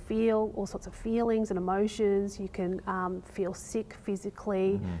 you can feel all sorts of feelings and emotions, you can feel sick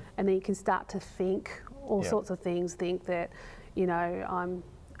physically, and then you can start to think all sorts of things, think that,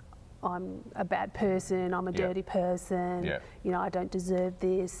 I'm a bad person, I'm a dirty person, I don't deserve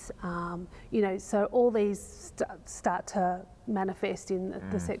this, so all these start to manifest in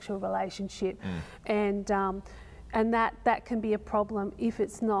the sexual relationship. And that can be a problem if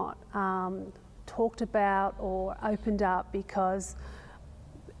it's not talked about or opened up, because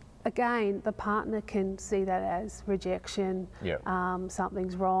again, the partner can see that as rejection,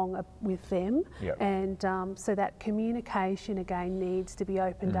 something's wrong with them, and so that communication again needs to be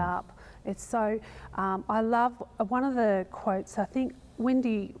opened up. It's so, I love one of the quotes, I think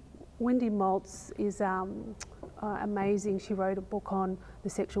Wendy Maltz is amazing. She wrote a book on the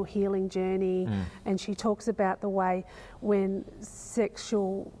sexual healing journey, and she talks about the way when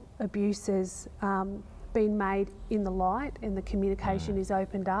sexual abuse has been made in the light and the communication is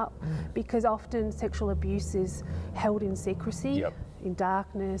opened up, because often sexual abuse is held in secrecy, in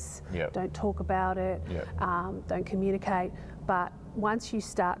darkness, don't talk about it, don't communicate. But once you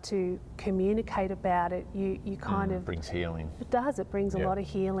start to communicate about it, you kind of... brings healing. It does. It brings a lot of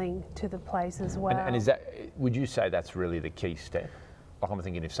healing to the place as well. And is that, would you say that's really the key step? Like, I'm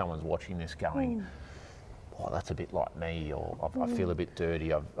thinking if someone's watching this going, oh, that's a bit like me, or I feel a bit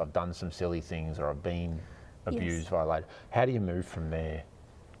dirty, I've done some silly things, or I've been abused, violated. How do you move from there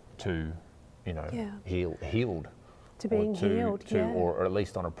to, you know, healed? To being healed, or at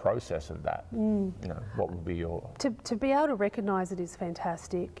least on a process of that. You know, what would be your... To be able to recognise it is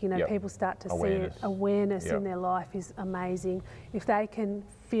fantastic. You know, people start to see it. Awareness in their life is amazing. If they can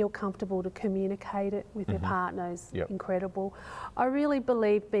feel comfortable to communicate it with their partners, incredible. I really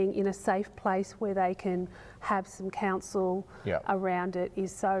believe being in a safe place where they can have some counsel around it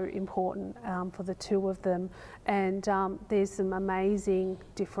is so important for the two of them. And there's some amazing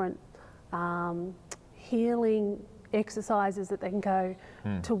different healing exercises that they can go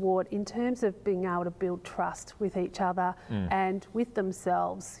toward in terms of being able to build trust with each other and with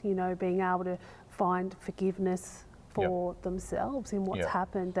themselves, you know, being able to find forgiveness for themselves in what's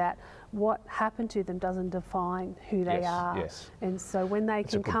happened, that what happened to them doesn't define who they are. And so when they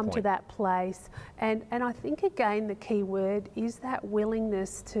can come to that place, and I think again the key word is that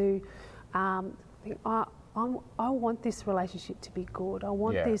willingness to think, I want this relationship to be good. I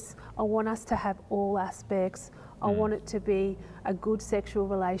want this. I want us to have all aspects. I want it to be a good sexual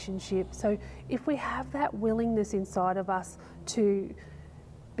relationship. So if we have that willingness inside of us to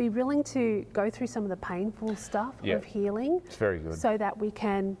be willing to go through some of the painful stuff of healing, it's very good. So that we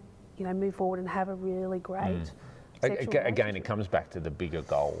can, you know, move forward and have a really great sexual again, it comes back to the bigger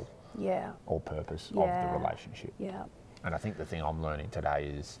goal or purpose of the relationship. And I think the thing I'm learning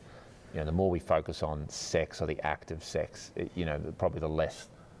today is, you know, the more we focus on sex or the act of sex, you know, probably the less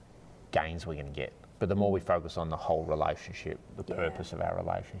gains we're going to get. But the more we focus on the whole relationship, the purpose of our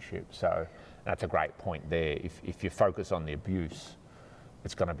relationship. So that's a great point there. If you focus on the abuse,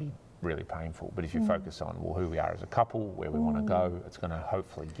 it's going to be really painful. But if you focus on, well, who we are as a couple, where we want to go, it's going to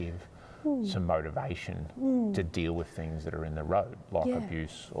hopefully give some motivation to deal with things that are in the road, like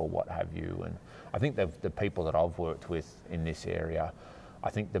abuse or what have you. And I think the people that I've worked with in this area, I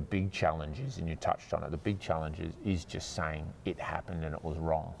think the big challenge is, and you touched on it, the big challenge is just saying it happened and it was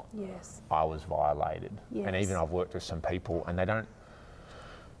wrong. I was violated. And even I've worked with some people and and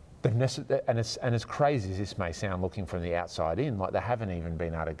as crazy as this may sound looking from the outside in, like they haven't even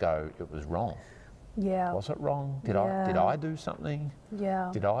been able to go, it was wrong. Was it wrong? Did I do something?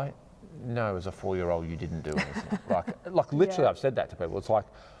 Did I? No, as a 4-year-old you didn't do anything. like literally I've said that to people. It's like,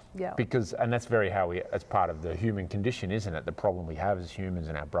 because, and that's very how it's part of the human condition, isn't it? The problem we have as humans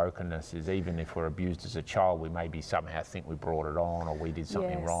and our brokenness is, even if we're abused as a child, we maybe somehow think we brought it on, or we did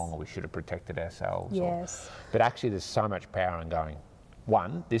something wrong, or we should have protected ourselves. But actually there's so much power in going,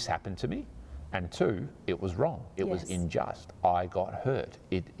 1, this happened to me, and 2, it was wrong. It was unjust. I got hurt.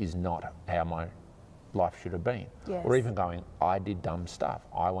 It is not how my life should have been. Or even going, I did dumb stuff.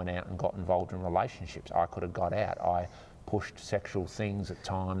 I went out and got involved in relationships. I could have got out. I pushed sexual things at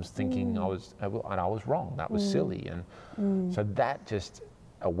times thinking I was wrong. That was silly. And so that just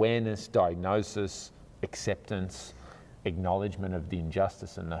awareness, diagnosis, acceptance, acknowledgement of the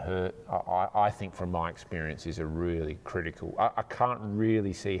injustice and the hurt, I think from my experience is a really critical. I can't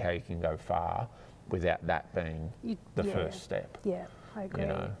really see how you can go far without that being the first step. I agree. You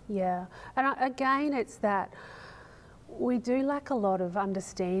know? And again, it's that we do lack a lot of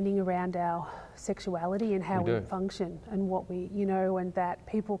understanding around our sexuality and how we function and what we, you know, and that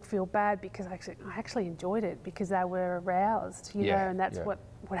people feel bad because I actually enjoyed it because they were aroused, you know, and that's what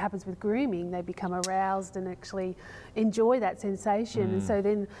happens with grooming. They become aroused and actually enjoy that sensation. And so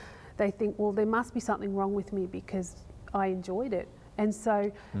then they think, well, there must be something wrong with me because I enjoyed it. And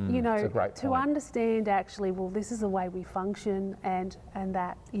so, you know, to understand actually, well, this is the way we function, and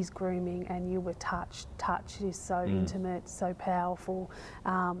that is grooming, and you were touched. Touch is so intimate, so powerful.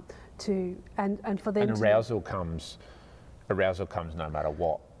 And for them, and arousal comes no matter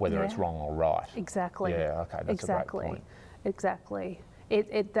what, whether it's wrong or right. Exactly. Yeah. Okay. That's a great point. Exactly.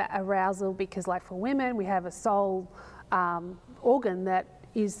 That arousal, because like for women, we have a soul organ that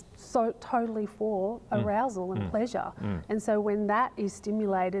is so totally for arousal and pleasure. And so when that is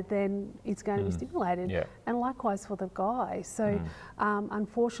stimulated, then it's going to be stimulated. And likewise for the guy. So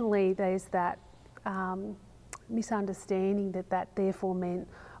unfortunately, there's that misunderstanding that therefore meant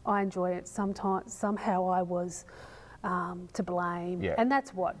I enjoy it. Somehow I was to blame. And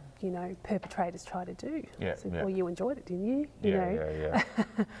that's what, you know, perpetrators try to do. Well, you enjoyed it, didn't you? You know?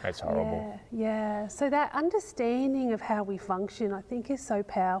 That's horrible. So that understanding of how we function, I think, is so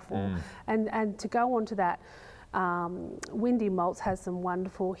powerful. And to go on to that Windy Maltz has some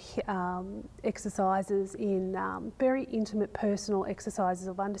wonderful exercises in very intimate, personal exercises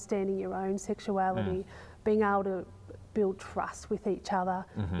of understanding your own sexuality, being able to build trust with each other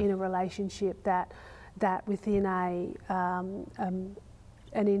in a relationship, that within an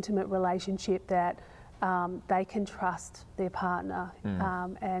intimate relationship that they can trust their partner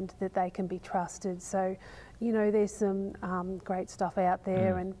and that they can be trusted. So, you know, there's some great stuff out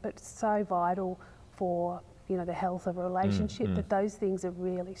there, but it's so vital for, you know, the health of a relationship that those things are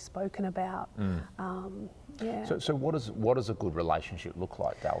really spoken about. Yeah. So what does a good relationship look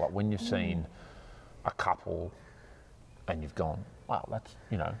like, Dal? Like when you've seen a couple and you've gone, wow, that's,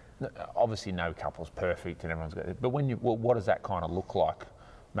 you know, obviously no couple's perfect and everyone's got it, but when you, well, what does that kind of look like?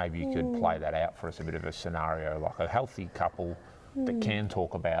 Maybe you could play that out for us, a bit of a scenario, like a healthy couple that can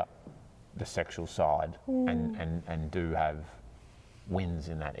talk about the sexual side and do have wins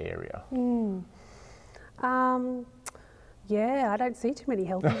in that area. Yeah, I don't see too many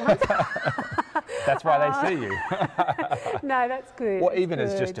healthy ones. That's why they see you. No, that's good. Or even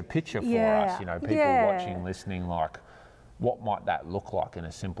as just a picture for us, you know, people watching, listening, like, what might that look like in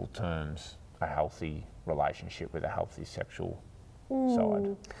a simple terms, a healthy relationship with a healthy sexual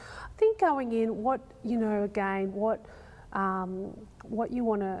side? I think going in, what, you know, again, what you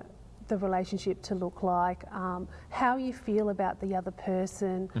want the relationship to look like, how you feel about the other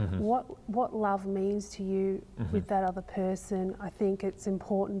person, what love means to you with that other person. I think it's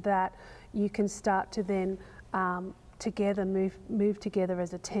important that you can start to then together move together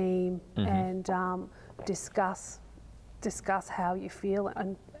as a team and discuss how you feel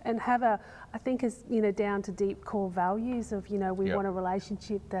and have a, I think, is, you know, down to deep core values of, you know, we want a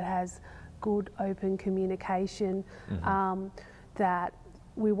relationship that has good open communication, that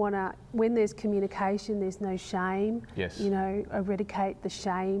we want to, when there's communication, there's no shame. Yes. You know, eradicate the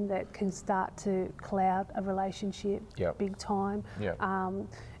shame that can start to cloud a relationship big time.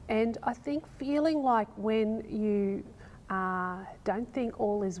 And I think feeling like when you don't think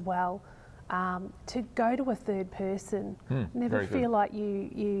all is well, to go to a third person, never feel like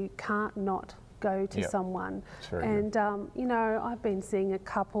you can't not go to someone. And you know, I've been seeing a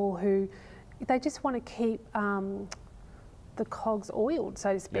couple who they just want to keep the cogs oiled,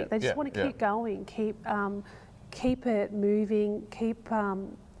 so to speak. They just want to keep going, keep it moving, keep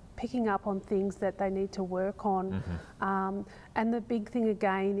picking up on things that they need to work on. And the big thing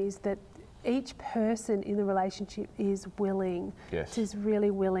again is that each person in the relationship is willing, is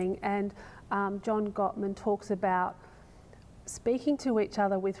really willing. And John Gottman talks about speaking to each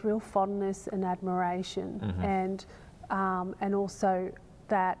other with real fondness and admiration, and also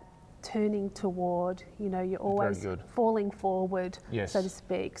that turning toward, you know, you're always falling forward, so to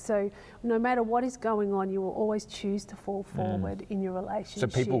speak. So no matter what is going on, you will always choose to fall forward in your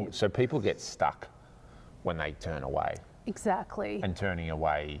relationship. So people get stuck when they turn away. Exactly. And turning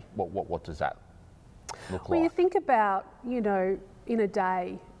away, what does that look like? Well, you think about, you know, in a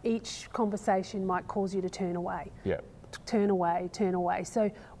day, each conversation might cause you to turn away. Turn away, turn away.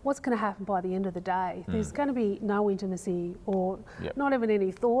 So what's going to happen by the end of the day? There's going to be no intimacy or not even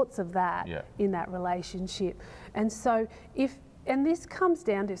any thoughts of that in that relationship. And so and this comes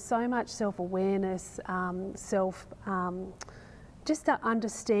down to so much self-awareness, just an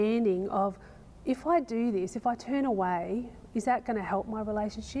understanding of, if I do this, if I turn away, is that going to help my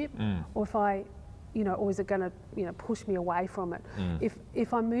relationship? Or if I, you know, or is it going to, you know, push me away from it?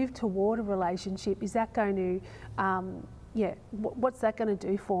 If I move toward a relationship, is that going to, what's that going to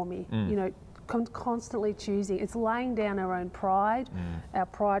do for me? You know, constantly choosing. It's laying down our own pride, our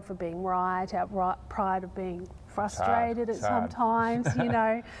pride for being right, our pride of being frustrated at sometimes, you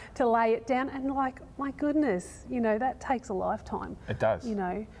know, to lay it down. And like, my goodness, you know, that takes a lifetime. It does. You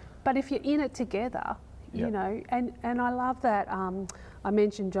know, but if you're in it together, you know, and I love that. I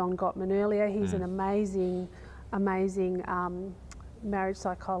mentioned John Gottman earlier. He's an amazing marriage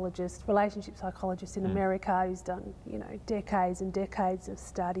psychologist, relationship psychologist in America, who's done, you know, decades and decades of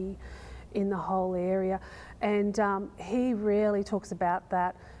study in the whole area. And he really talks about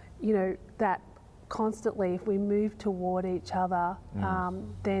that, you know, that constantly, if we move toward each other,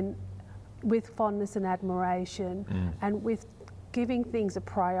 then with fondness and admiration and with giving things a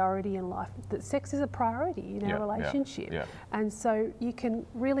priority in life, that sex is a priority in our relationship. And so you can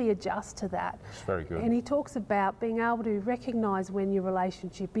really adjust to that. It's very good. And he talks about being able to recognise when your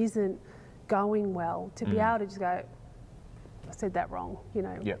relationship isn't going well, to be able to just go, I said that wrong, you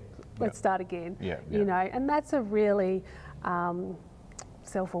know, let's start again, you know, and that's a really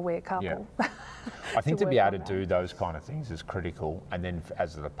self-aware couple. I think to be able to do those kind of things is critical, and then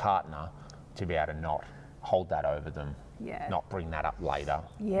as the partner, to be able to not hold that over them. Yeah. Not bring that up later.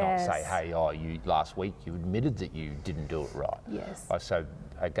 Yes. Not say, hey, oh, last week you admitted that you didn't do it right. Yes. So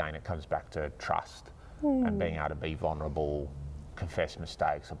again, it comes back to trust and being able to be vulnerable, confess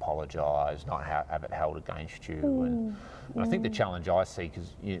mistakes, apologise, not have it held against you. And I think the challenge I see,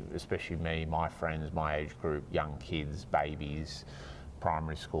 because especially me, my friends, my age group, young kids, babies,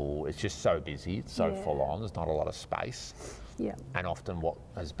 primary school, it's just so busy, it's so full on, there's not a lot of space. Yeah. And often what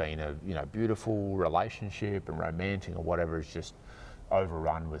has been a beautiful relationship and romantic or whatever is just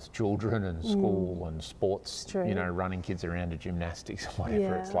overrun with children and school and sports, running kids around to gymnastics and whatever.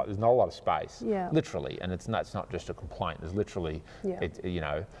 Yeah. It's like there's not a lot of space, Yeah. literally, and it's not just a complaint. There's literally,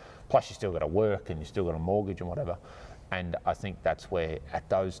 plus you still got to work and you still got a mortgage and whatever. And I think that's where at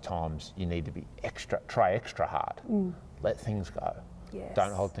those times you need to be try extra hard. Let things go. Yes.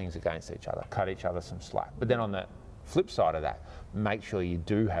 Don't hold things against each other. Cut each other some slack. But then on the flip side of that, make sure you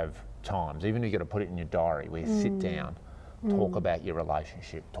do have times, even if you've got to put it in your diary, where you sit down, talk about your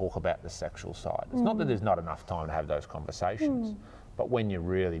relationship, talk about the sexual side. It's not that there's not enough time to have those conversations, but when you're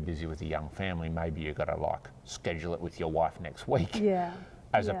really busy with a young family, maybe you've got to schedule it with your wife next week. Yeah.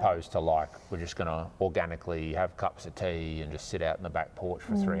 As opposed to we're just going to organically have cups of tea and just sit out in the back porch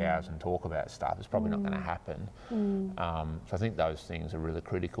for 3 hours and talk about stuff. It's probably not going to happen. So I think those things are really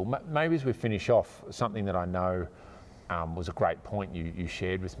critical. Maybe as we finish off, something that I know was a great point you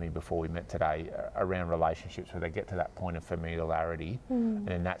shared with me before we met today around relationships where they get to that point of familiarity and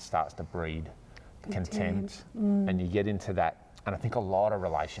then that starts to breed contempt and you get into that. And I think a lot of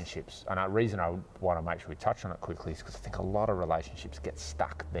relationships, and the reason I want to make sure we touch on it quickly is because I think a lot of relationships get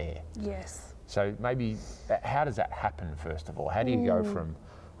stuck there. Yes. So maybe, how does that happen, first of all? How do you go from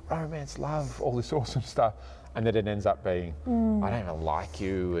romance, love, all this awesome stuff, and then it ends up being, I don't even like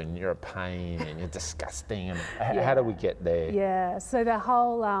you, and you're a pain, and you're disgusting, and how do we get there? Yeah, so the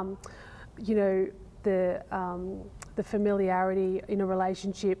whole, the familiarity in a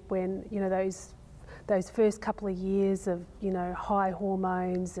relationship when, those first couple of years of, high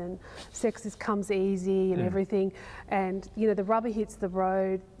hormones and sex comes easy and everything, and, the rubber hits the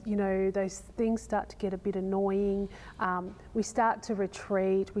road, those things start to get a bit annoying. We start to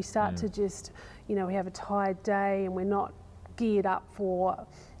retreat, we start to just, we have a tired day and we're not geared up for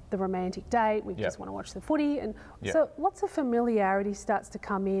the romantic date, we just want to watch the footy, and so lots of familiarity starts to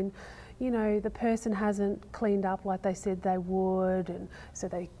come in. The person hasn't cleaned up like they said they would, and so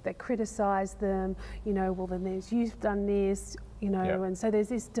they criticise them, well then you've done this, and so there's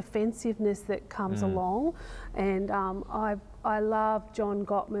this defensiveness that comes along, and I love John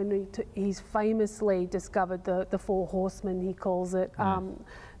Gottman. He's famously discovered the 4 horsemen, he calls it,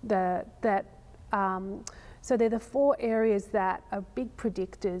 so they're the 4 areas that are big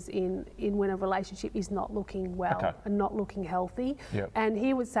predictors in when a relationship is not looking well and not looking healthy. Yep. And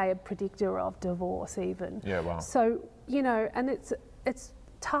he would say a predictor of divorce even. Yeah, wow. So, and it's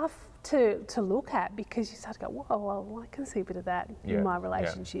tough to look at because you start to go, whoa, well, I can see a bit of that in my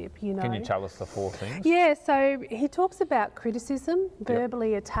relationship, Can you tell us the 4 things? Yeah, so he talks about criticism,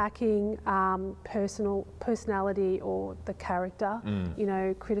 verbally attacking personality or the character,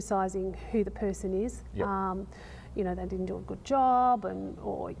 criticising who the person is. Yep. They didn't do a good job,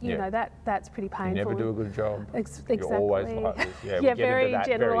 or that's pretty painful. You never do a good job. Exactly. You're always like this. Yeah, we get very into that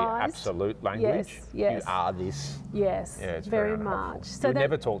generalised. Very absolute language. Yes. You are this. Yes. Yeah, it's very unhelpful. much. So you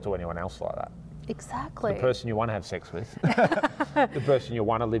never talk to anyone else like that. Exactly. The person you want to have sex with, the person you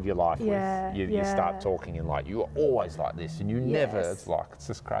want to live your life with, you start talking and you're always like this, and you never. It's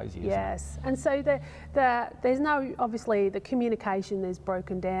just crazy. Yes, and so there's no, obviously the communication is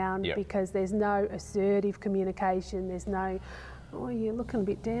broken down because there's no assertive communication. There's no, oh, you're looking a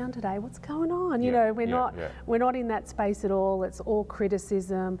bit down today. What's going on? We're not in that space at all. It's all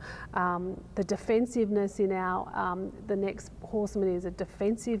criticism. The defensiveness in our the next horseman is a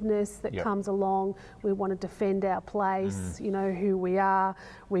defensiveness that comes along. We want to defend our place. Who we are.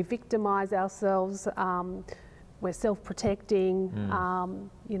 We victimise ourselves. We're self-protecting. Our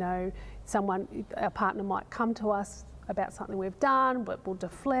partner might come to us about something we've done, but we'll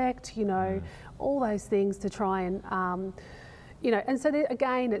deflect. All those things to try and. And so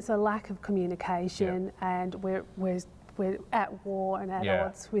again, it's a lack of communication, and we're at war and at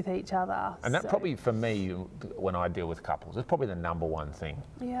odds with each other. And that probably, for me, when I deal with couples, it's probably the number one thing.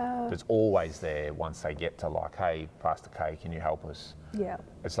 Yeah. That's always there once they get to hey, Pastor Kay, can you help us? Yeah.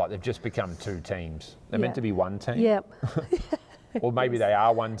 It's like they've just become 2 teams. They're meant to be one team. Yep. Or maybe they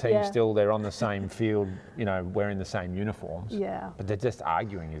are one team still, they're on the same field, wearing the same uniforms. Yeah. But they're just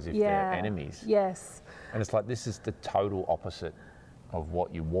arguing as if they're enemies. Yes. And it's this is the total opposite of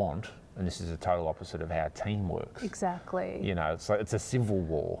what you want and this is the total opposite of how a team works. Exactly. You know, it's a civil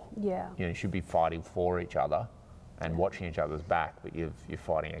war. Yeah. You know, you should be fighting for each other and watching each other's back, but you're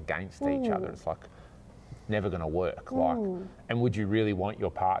fighting against each other. It's like never going to work. Like, and would you really want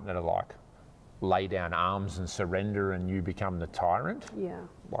your partner to like lay down arms and surrender and you become the tyrant? Yeah.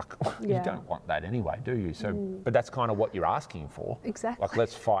 Like, Yeah. you don't want that anyway, do you? So, but that's kind of what you're asking for. Exactly. Like,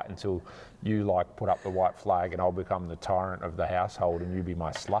 let's fight until you like put up the white flag and I'll become the tyrant of the household and you be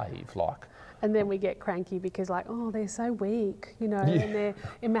my slave. Like, and then we get cranky because like, oh, they're so weak, you know, and they're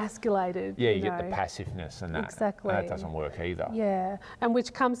emasculated. yeah, you know. get the passiveness and that. Exactly. And that doesn't work either. Yeah, and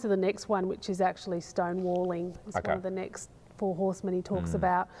which comes to the next one, which is actually stonewalling. It's one of the next 4 horsemen he talks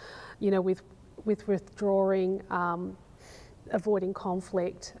about, you know, with withdrawing, avoiding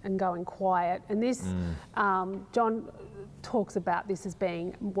conflict and going quiet. And this, John talks about this as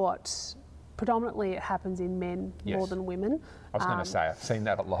being what predominantly it happens in men more than women. I was going to say, I've seen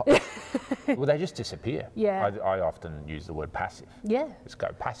that a lot. Well, they just disappear. Yeah. I often use the word passive. Yeah. Just go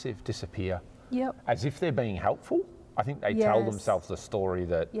passive, disappear. Yep. As if they're being helpful. I think they tell themselves the story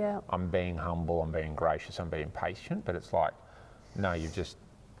that I'm being humble, I'm being gracious, I'm being patient, but it's like, no, you've just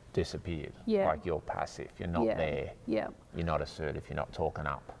disappeared. Yeah. Like you're passive, you're not there. Yeah. You're not assertive, you're not talking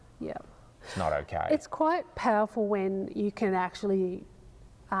up. Yeah. It's not okay. It's quite powerful when you can actually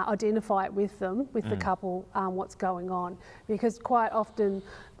identify it with them, with the couple, what's going on. Because quite often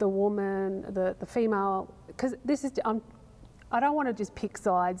the woman, the female, because this is, I don't want to just pick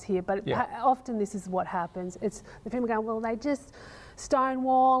sides here, but often this is what happens. It's the female going, well, they just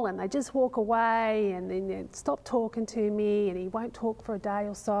stonewall and they just walk away and then they stop talking to me and he won't talk for a day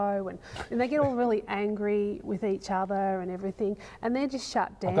or so and they get all really angry with each other and everything and they're just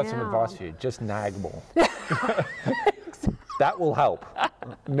shut down. I've got some advice for you. Just nag more. That will help.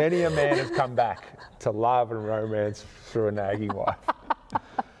 Many a man has come back to love and romance through a nagging wife.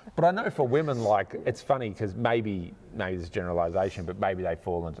 But I know for women, like, it's funny because maybe there's generalisation, but maybe they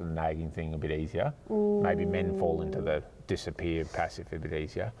fall into the nagging thing a bit easier. Maybe men fall into the disappear, passive a bit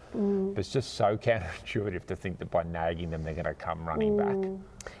easier. But it's just so counterintuitive to think that by nagging them, they're going to come running back.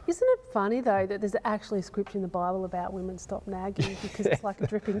 Isn't it funny, though, that there's actually a scripture in the Bible about women stop nagging because it's like a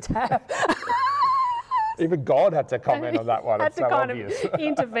dripping tap? Even God had to comment on that one. Had it's to so kind obvious. of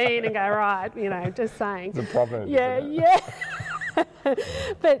intervene and go, right, you know, just saying. It's a proverb. Yeah, isn't it? yeah.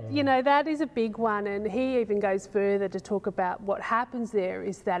 But, you know, that is a big one. And he even goes further to talk about what happens there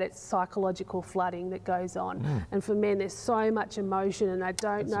is that it's psychological flooding that goes on. And for men, there's so much emotion and they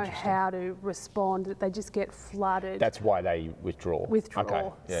don't know how to respond, that they just get flooded. That's why they withdraw. Okay.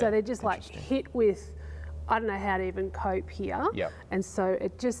 Yeah. So they're just like hit with, I don't know how to even cope here. Yep. And so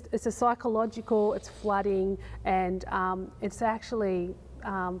it's a psychological, it's flooding, and it's actually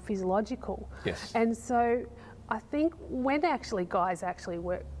physiological. Yes. And so I think when guys actually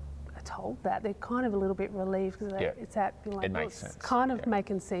are told that, they're kind of a little bit relieved because it's like, it makes sense. Kind of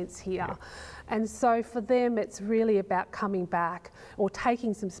making sense here. Yeah. And so for them, it's really about coming back or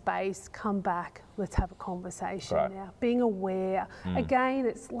taking some space, come back, let's have a conversation now. Being aware. Again,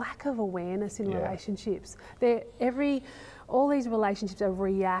 it's lack of awareness in relationships. All these relationships are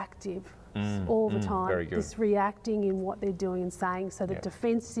reactive. All the time, very good. this reacting in what they're doing and saying, so the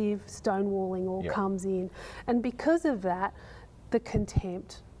defensive stonewalling all comes in, and because of that, the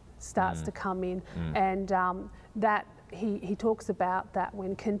contempt starts to come in, and that he talks about that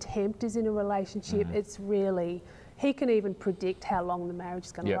when contempt is in a relationship, it's really, he can even predict how long the marriage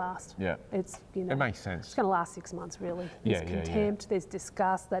is going to last. Yeah, it's, you know, it makes sense. It's going to last 6 months really. There's contempt, there's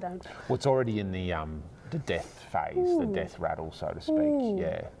disgust. They don't. Well, it's already in the death phase, the death rattle, so to speak.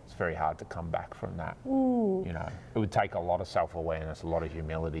 Yeah, it's very hard to come back from that. You know, it would take a lot of self-awareness, a lot of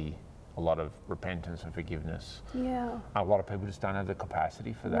humility, a lot of repentance and forgiveness. Yeah. A lot of people just don't have the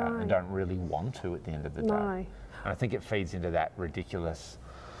capacity for that and don't really want to at the end of the day. And I think it feeds into that ridiculous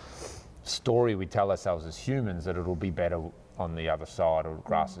story we tell ourselves as humans that it'll be better on the other side, or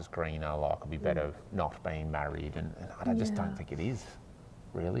grass is greener, like it'll be better not being married, and I just don't think it is.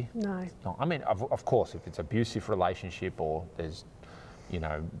 Really? No. I mean, of course, if it's abusive relationship or there's, you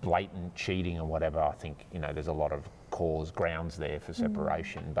know, blatant cheating or whatever, I think, you know, there's a lot of grounds there for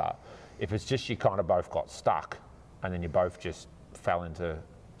separation. But if it's just you kind of both got stuck and then you both just fell into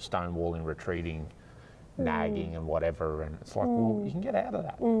stonewalling, retreating, nagging and whatever, and it's like, well, you can get out of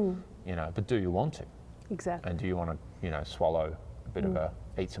that, you know, but do you want to? Exactly. And do you want to, you know, swallow a bit of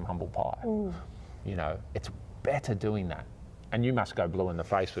eat some humble pie? You know, it's better doing that. And you must go blue in the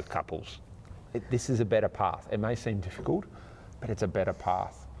face with couples. This is a better path. It may seem difficult, but it's a better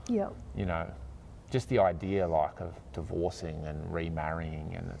path. Yep. You know, just the idea like of divorcing and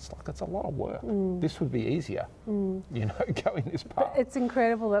remarrying, and it's a lot of work. This would be easier, you know, going this path. But it's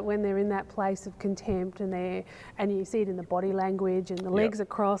incredible that when they're in that place of contempt and you see it in the body language and the legs are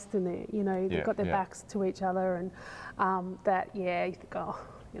crossed and they've got their backs to each other, and you think, oh,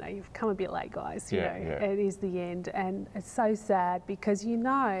 you know, you've come a bit late, guys. You know, it is the end, and it's so sad because you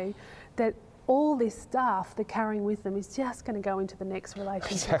know that all this stuff they're carrying with them is just going to go into the next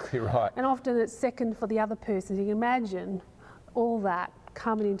relationship. Exactly right. And often it's second for the other person. You can imagine all that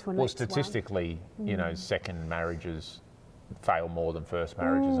coming into a next one. Well, statistically, you know, second marriages fail more than first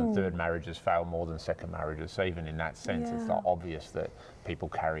marriages, and third marriages fail more than second marriages. So even in that sense, it's not obvious that people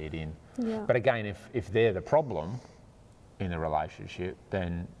carry it in. Yeah. But again, if they're the problem in a relationship,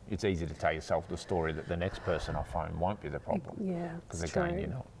 then it's easy to tell yourself the story that the next person I find won't be the problem. Yeah, because again, you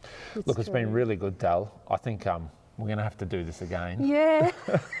know. Look, it's been really good, Dal. I think we're going to have to do this again. Yeah,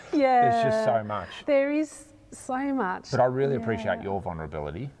 yeah. There's just so much. There is so much. But I really appreciate your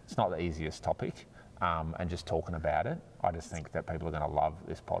vulnerability. It's not the easiest topic, and just talking about it. I just think that people are going to love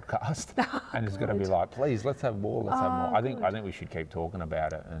this podcast, and it's going to be like, please, let's have more, let's have more. I think we should keep talking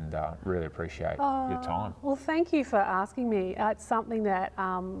about it, and really appreciate your time. Well, thank you for asking me. It's something that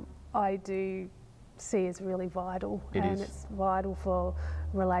I do see as really vital, it's vital for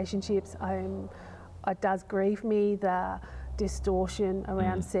relationships. It does grieve me, the distortion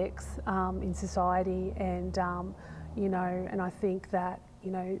around sex in society, and you know, and I think that, you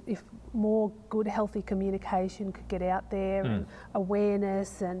know, if more good, healthy communication could get out there and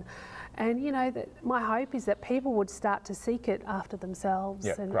awareness, and you know, that my hope is that people would start to seek it after themselves,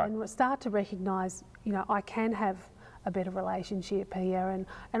 and start to recognise, you know, I can have a better relationship here, and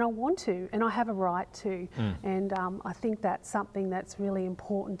I want to, and I have a right to, and I think that's something that's really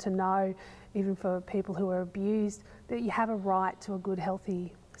important to know, even for people who are abused, that you have a right to a good,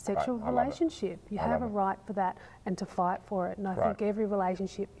 healthy sexual relationship. You have a right for that, and to fight for it. And I think every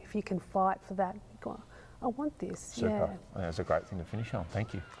relationship, if you can fight for that, you go, I want this. Super. That's a great thing to finish on.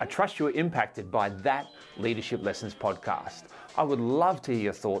 Thank you. I trust you were impacted by that Leadership Lessons podcast. I would love to hear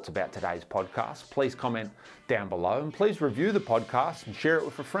your thoughts about today's podcast. Please comment down below, and please review the podcast and share it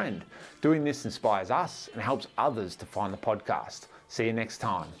with a friend. Doing this inspires us and helps others to find the podcast. See you next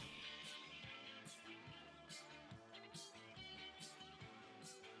time.